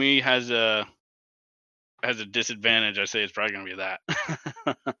Kumi has a disadvantage, I say it's probably going to be that.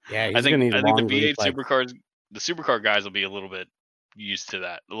 Yeah, I think the V8 supercars, the supercar guys will be a little bit used to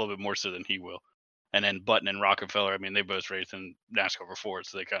that, a little bit more so than he will. And then Button and Rockefeller, I mean, they both raced in NASCAR before,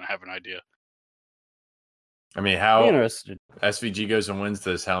 so they kind of have an idea. I mean, how SVG goes and wins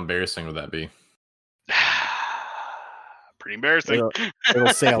this, how embarrassing would that be? Pretty embarrassing. It'll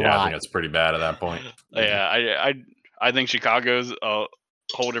say a lot. I think it's pretty bad at that point. Yeah, I think Chicago's a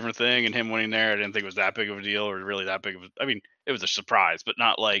whole different thing, and him winning there, I didn't think it was that big of a deal, or really that big of a. I mean, it was a surprise, but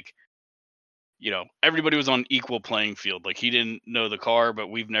not like, everybody was on equal playing field. Like, he didn't know the car, but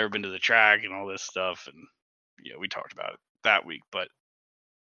we've never been to the track and all this stuff, and we talked about it that week. But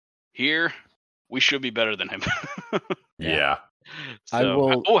here, we should be better than him. Yeah.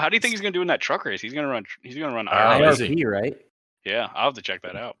 So, how do you think he's gonna do in that truck race? He's gonna run. He's gonna run IRP, right? Yeah, I'll have to check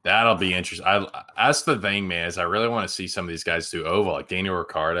that out. That'll be interesting. That's the thing, man. Is I really want to see some of these guys do oval, like Daniel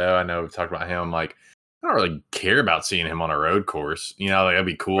Ricciardo. I know we've talked about him. Like, I don't really care about seeing him on a road course. Like, it'd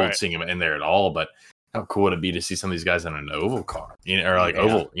be cool seeing him in there at all. But how cool would it be to see some of these guys in an oval car? Or like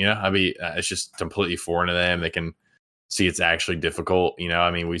oval. It's just completely foreign to them. They can see it's actually difficult.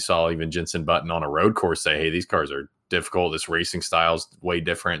 We saw even Jenson Button on a road course say, "Hey, these cars are difficult. This racing style is way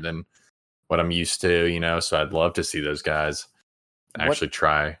different than what I'm used to." So I'd love to see those guys actually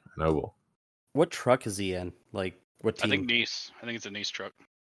try an oval. What truck is he in? Like, what team? I think Nice. I think it's a Nice truck.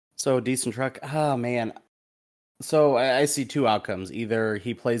 So decent truck. Oh man. So I see two outcomes. Either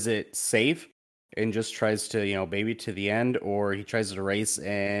he plays it safe and just tries to, baby to the end, or he tries to race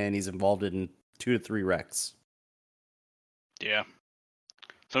and he's involved in 2 to 3 wrecks. Yeah.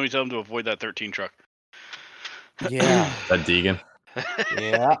 Somebody tell him to avoid that 13 truck. Yeah. That Deegan.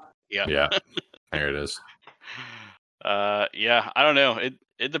 Yeah. Yeah. There it is. Yeah, I don't know.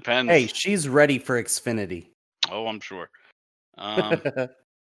 It depends. Hey, she's ready for Xfinity. Oh, I'm sure. You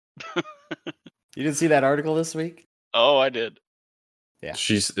didn't see that article this week? Oh, I did. Yeah.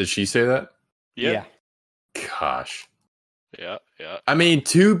 Did she say that? Yeah. Gosh. Yeah. I mean,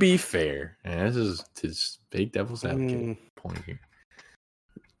 to be fair, and this is big devil's advocate point here.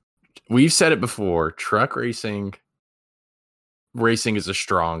 We've said it before. Truck racing is a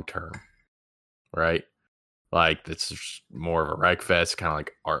strong term, right? Like, it's more of a wreck fest, kind of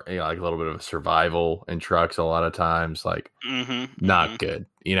like like a little bit of survival in trucks. A lot of times, like not good,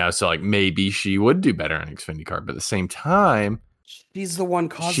 So like maybe she would do better in an Xfinity car, but at the same time, she's the one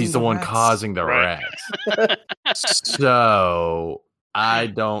causing the wrecks. So I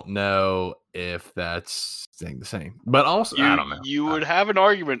don't know if that's staying the same, but also I don't know. You would have an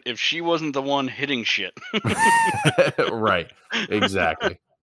argument if she wasn't the one hitting shit. Right? Exactly.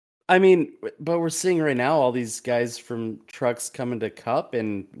 I mean, but we're seeing right now all these guys from trucks coming to Cup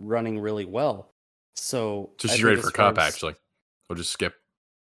and running really well. So she's ready for Cup, actually. We'll just skip.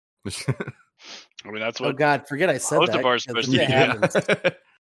 I mean, that's what. Oh God, forget I said most that. of our supposed to be. Yeah.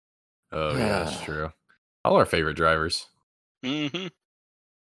 Oh yeah, that's true. All our favorite drivers. Mm-hmm.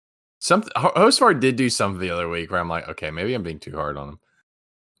 Hostfar did do something the other week where I'm like, okay, maybe I'm being too hard on him.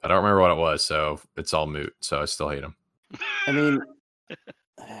 I don't remember what it was, so it's all moot. So I still hate him. I mean,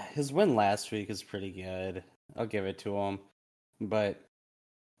 his win last week is pretty good. I'll give it to him. But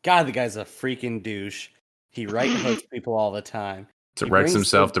God, the guy's a freaking douche. He right hooks people all the time. He wrecks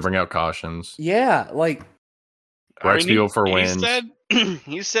himself to bring out cautions. Yeah, like wrecks people for wins.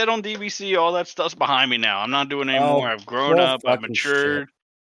 He said on DWC, all that stuff's behind me now. I'm not doing it anymore. I've grown up. I've matured.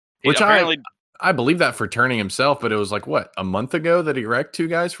 Which I believe that for turning himself, but it was like, what, a month ago that he wrecked 2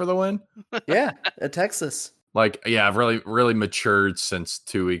 guys for the win? Yeah, at Texas. Like, yeah, I've really matured since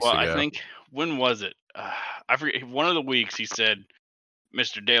 2 weeks ago. I think, when was it? I forget. One of the weeks he said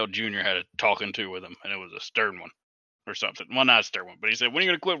Mr. Dale Jr. had a talking to with him, and it was a stern one or something. Well, not a stern one, but he said, when are you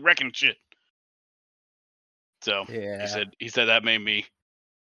going to quit wrecking shit? So yeah. he said that made me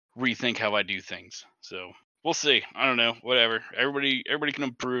rethink how I do things. So we'll see. I don't know. Whatever. Everybody can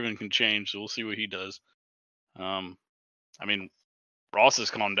improve and can change. So we'll see what he does. I mean, Ross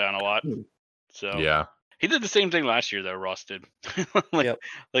has calmed down a lot. So yeah, he did the same thing last year though. Ross did.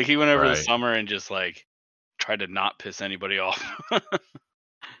 Like he went over the summer and just like tried to not piss anybody off.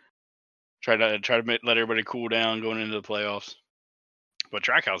 try to let everybody cool down going into the playoffs. But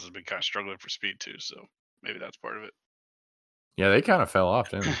Trackhouse has been kind of struggling for speed too. So maybe that's part of it. Yeah, they kind of fell off,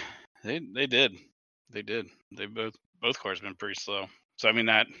 didn't they? They did. They both cars have been pretty slow. So I mean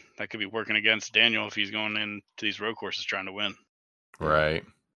that could be working against Daniel if he's going into these road courses trying to win. Right.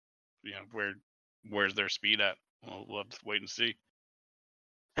 Where's their speed at? We'll have to wait and see.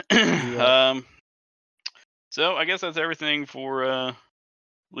 So I guess that's everything for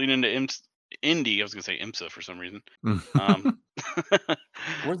leading into Indy. I was gonna say IMSA for some reason. Where's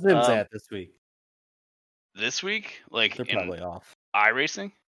IMSA at this week? This week, like they're probably off.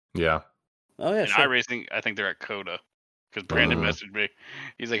 iRacing. Yeah. Oh yeah. In iRacing, I think they're at Coda. Because Brandon messaged me.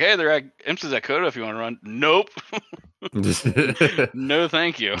 He's like, "Hey, they're at IMSA's at Coda if you want to run." Nope. No,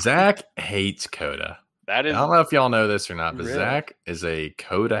 thank you. Zach hates Coda. I don't know if y'all know this or not, but really? Zach is a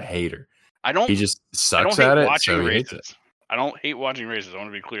Coda hater. He just sucks at it, so he hates it. I don't hate watching races. I want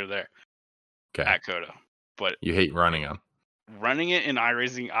to be clear there. Okay. At Coda. but You hate running them. running it in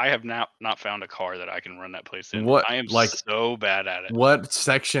iRacing, I have not found a car that I can run that place in. What I am like so bad at it. what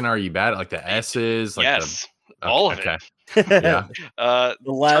section are you bad at? Like the S's, like Yes, the all of okay. it. Yeah. The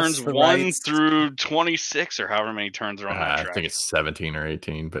lefts, Turns the 1 rights. through 26 or however many turns are on that I track. think it's 17 or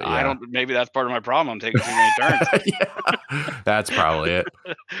 18, but yeah. I don't. Maybe that's part of my problem. I'm taking too many turns. Yeah, that's probably it.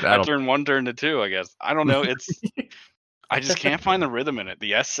 I turn 1 turn to 2. I guess I don't know. I just can't find the rhythm in it.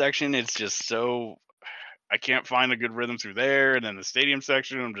 The S section, it's just so. I can't find a good rhythm through there, and then the stadium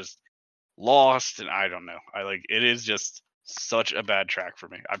section, I'm just lost, and I don't know. It is just such a bad track for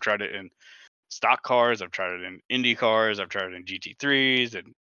me. I've tried it in stock cars, I've tried it in Indy cars, I've tried it in GT3s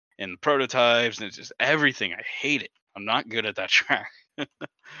and in prototypes, and it's just everything. I hate it. I'm not good at that track.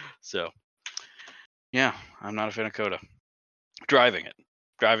 So, yeah, I'm not a fan of Coda. Driving it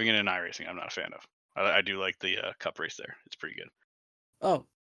in iRacing, I'm not a fan of. I do like the Cup race there. It's pretty good. Oh,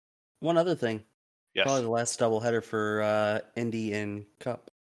 one other thing. Yes. Probably the last doubleheader for Indy and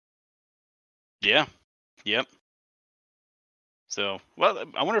Cup. Yeah. Yep. So, well,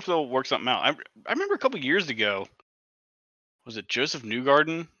 I wonder if they'll work something out. I remember a couple years ago, was it Joseph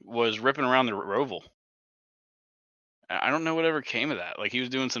Newgarden was ripping around the Roval? I don't know whatever came of that. Like, he was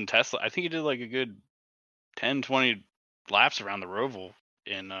doing some Tesla. I think he did like a good 10, 20 laps around the Roval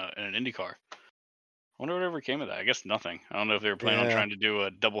in an Indy car. I wonder whatever came of that. I guess nothing. I don't know if they were planning on trying to do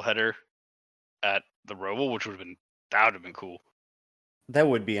a doubleheader at the Roval, which would have been cool. That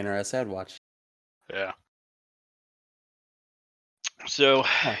would be interesting. I'd watch. Yeah. So,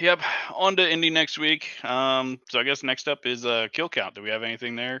 yep, on to Indy next week. So I guess next up is kill count. Do we have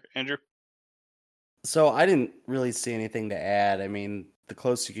anything there, Andrew? So I didn't really see anything to add. I mean, the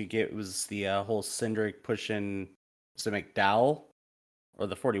closest you could get was the whole Cindric pushing McDowell or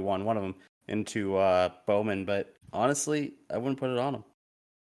the 41, one of them, into Bowman. But honestly, I wouldn't put it on him.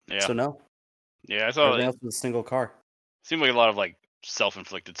 Yeah. So no. Yeah, I saw everything else was a single car. Seemed like a lot of like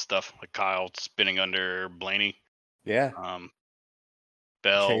self-inflicted stuff, like Kyle spinning under Blaney. Yeah.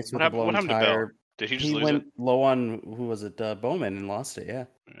 Bell. Chase with What happened to Bell? Did he just lose went it? low on who was it? Bowman, and lost it. Yeah.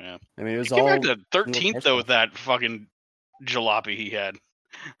 Yeah. I mean, it was he came all back to 13th though with that fucking jalopy he had.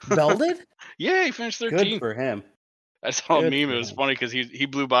 Bell did? Yeah, he finished 13th. Good for him. I saw a meme. It was funny because he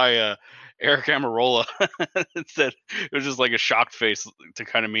blew by Eric Amarola. It said it was just like a shocked face to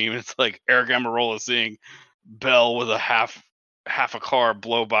kind of meme. It's like Eric Amarola seeing Bell with a half a car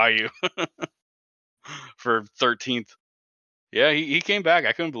blow by you for 13th. Yeah, he came back.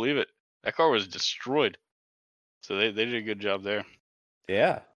 I couldn't believe it. That car was destroyed. So they did a good job there.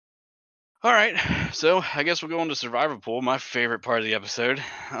 Yeah. All right. So I guess we'll go into Survivor Pool, my favorite part of the episode.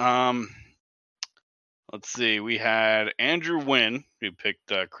 Let's see. We had Andrew win, who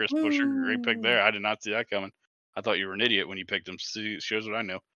picked Chris Buescher. Great pick there. I did not see that coming. I thought you were an idiot when you picked him. Shows what I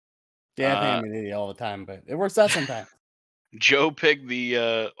know. Yeah, I think I'm an idiot all the time, but it works out sometimes. Joe picked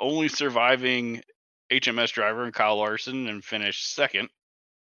the only surviving HMS driver in Kyle Larson and finished second.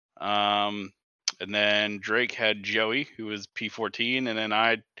 And then Drake had Joey, who was P14, and then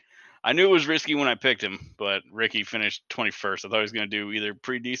I knew it was risky when I picked him, but Ricky finished 21st. I thought he was going to do either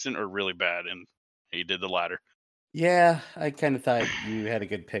pretty decent or really bad, and he did the latter. Yeah, I kind of thought you had a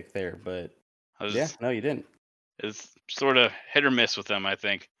good pick there, but no, you didn't. It's sort of hit or miss with him, I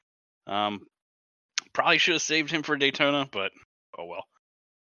think. Probably should have saved him for Daytona, but oh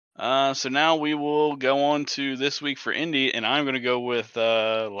well. So now we will go on to this week for Indy, and I'm going to go with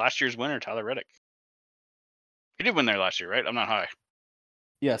last year's winner, Tyler Reddick. He did win there last year, right? I'm not high.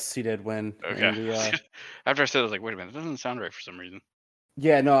 Yes, he did win. Okay. After I said it, I was like, wait a minute, that doesn't sound right for some reason.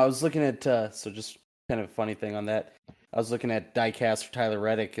 Yeah, no, I was looking at, so just kind of a funny thing on that. I was looking at diecast for Tyler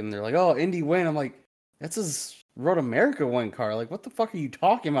Reddick, and they're like, oh, Indy win. I'm like, that's his Road America win car. Like, what the fuck are you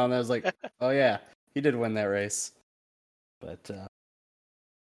talking about? And I was like, oh, yeah, he did win that race. But,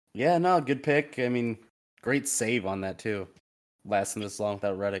 yeah, no, good pick. I mean, great save on that, too. Lasting this long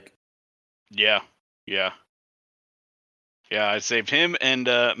without Reddick. Yeah. Yeah, I saved him and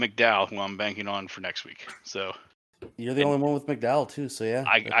McDowell, who I'm banking on for next week. So you're the only one with McDowell too, so yeah.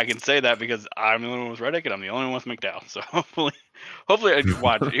 I can say that because I'm the only one with Reddick and I'm the only one with McDowell. So hopefully,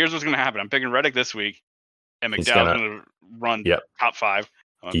 watch. Here's what's going to happen. I'm picking Reddick this week, and McDowell's going to run top 5.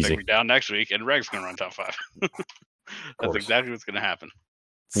 I'm going to pick McDowell next week, and Reg's going to run top 5. That's exactly what's going to happen.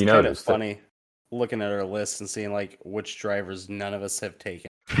 It's kind of funny looking at our list and seeing like which drivers none of us have taken.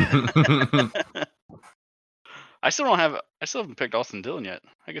 I still haven't picked Austin Dillon yet.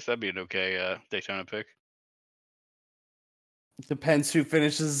 I guess that'd be an okay Daytona pick. Depends who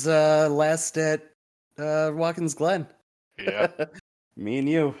finishes last at Watkins Glen. Yeah. Me and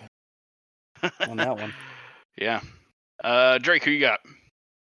you on that one. Yeah. Drake, who you got?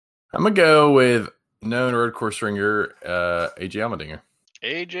 I'm going to go with Known road course ringer, AJ Allmendinger.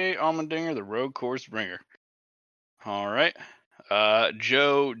 AJ Allmendinger, the road course ringer. All right.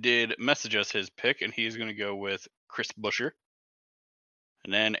 Joe did message us his pick, and he's going to go with Chris Buescher.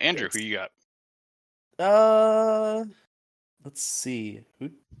 And then Andrew, who you got? Let's see. Who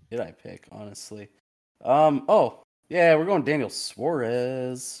did I pick? Honestly, oh yeah, we're going Daniel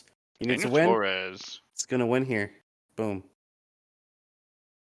Suarez. He needs to win. Suarez. It's gonna win here. Boom.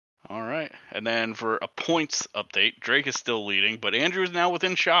 All right. And then for a points update, Drake is still leading, but Andrew is now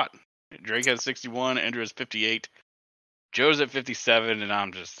within shot. Drake has 61, Andrew has 58. Joe's at 57, and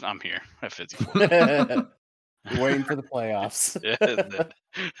I'm here at 54. Waiting for the playoffs.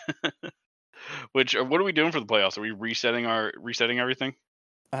 What are we doing for the playoffs? Are we resetting everything?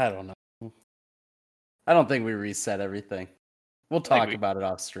 I don't know. I don't think we reset everything. We'll talk about it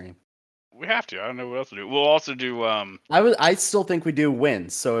off stream. We have to. I don't know what else to do. We'll also do. I still think we do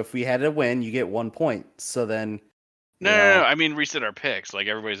wins. So if we had a win, you get 1 point. So then. No. I mean, reset our picks. Like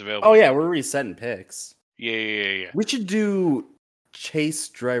everybody's available. Oh yeah, we're resetting picks. Yeah. We should do chase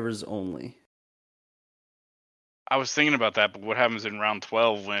drivers only. I was thinking about that, but what happens in round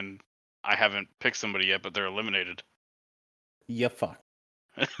 12 when I haven't picked somebody yet, but they're eliminated? You fuck.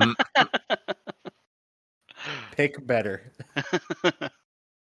 Pick better.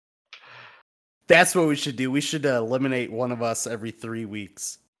 That's what we should do. We should eliminate one of us every 3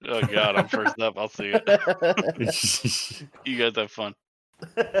 weeks. Oh God, I'm first up. I'll see it. You guys have fun.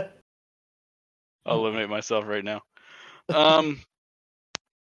 I'll eliminate myself right now. God,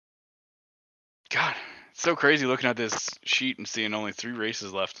 it's so crazy looking at this sheet and seeing only 3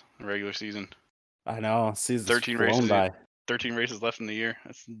 races left in the regular season. I know. Season's 13 races. 13 races left in the year.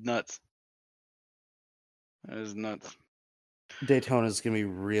 That's nuts. That is nuts. Daytona's gonna be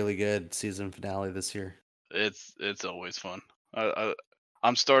really good season finale this year. It's always fun.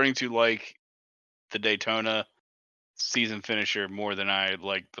 I'm starting to like the Daytona season finisher more than I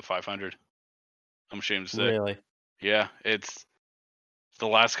like the 500. I'm ashamed to say. Really? Yeah, it's the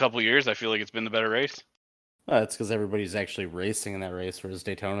last couple of years. I feel like it's been the better race. It's because everybody's actually racing in that race, whereas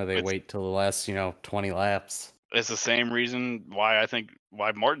Daytona they wait till the last 20 laps. It's the same reason why I think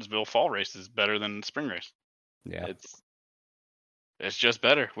Martinsville fall race is better than spring race. Yeah, it's just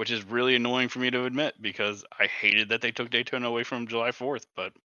better, which is really annoying for me to admit because I hated that they took Daytona away from July 4th.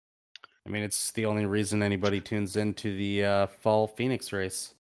 But I mean, it's the only reason anybody tunes into the fall Phoenix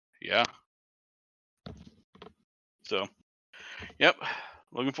race. Yeah. So, yep.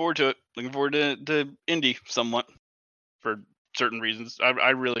 Looking forward to it. Looking forward to Indy somewhat for certain reasons. I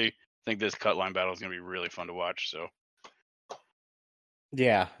really think this cut line battle is going to be really fun to watch. So,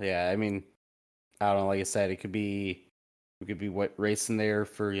 yeah. I mean, I don't know. Like I said, we could be racing there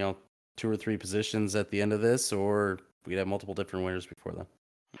for 2 or 3 positions at the end of this, or we'd have multiple different winners before then.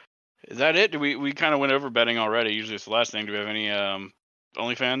 Is that it? We kind of went over betting already. Usually it's the last thing. Do we have any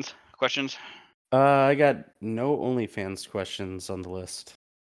OnlyFans questions? I got no OnlyFans questions on the list.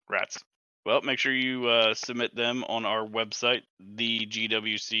 Rats. Well, make sure you submit them on our website,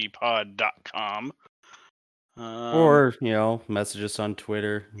 thegwcpod.com. Or, message us on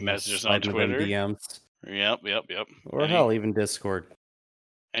Twitter. Message us on Twitter. DMs. Yep. Or hell, even Discord.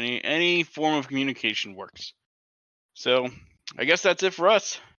 Any form of communication works. So, I guess that's it for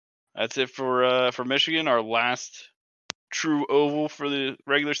us. That's it for Michigan, our last true oval for the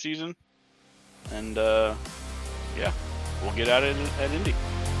regular season. And, yeah, we'll get at it at Indy.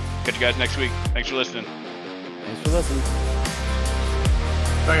 Catch you guys next week. Thanks for listening. Thanks for listening.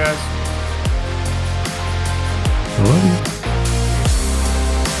 Bye, guys. I love you.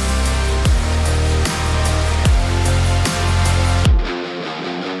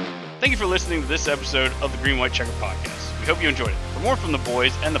 Thank you for listening to this episode of the Green White Checker Podcast. We hope you enjoyed it. For more from the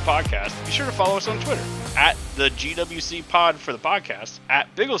boys and the podcast, be sure to follow us on Twitter at the GWC Pod for the podcast,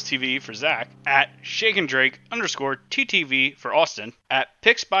 at Biggles TV for Zach, at ShakenDrake_TTV for Austin, at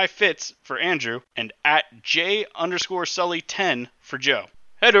Picks by Fitz for Andrew, and at J_Sully10 for Joe.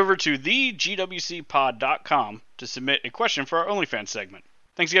 Head over to thegwcpod.com to submit a question for our OnlyFans segment.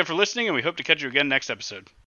 Thanks again for listening, and we hope to catch you again next episode.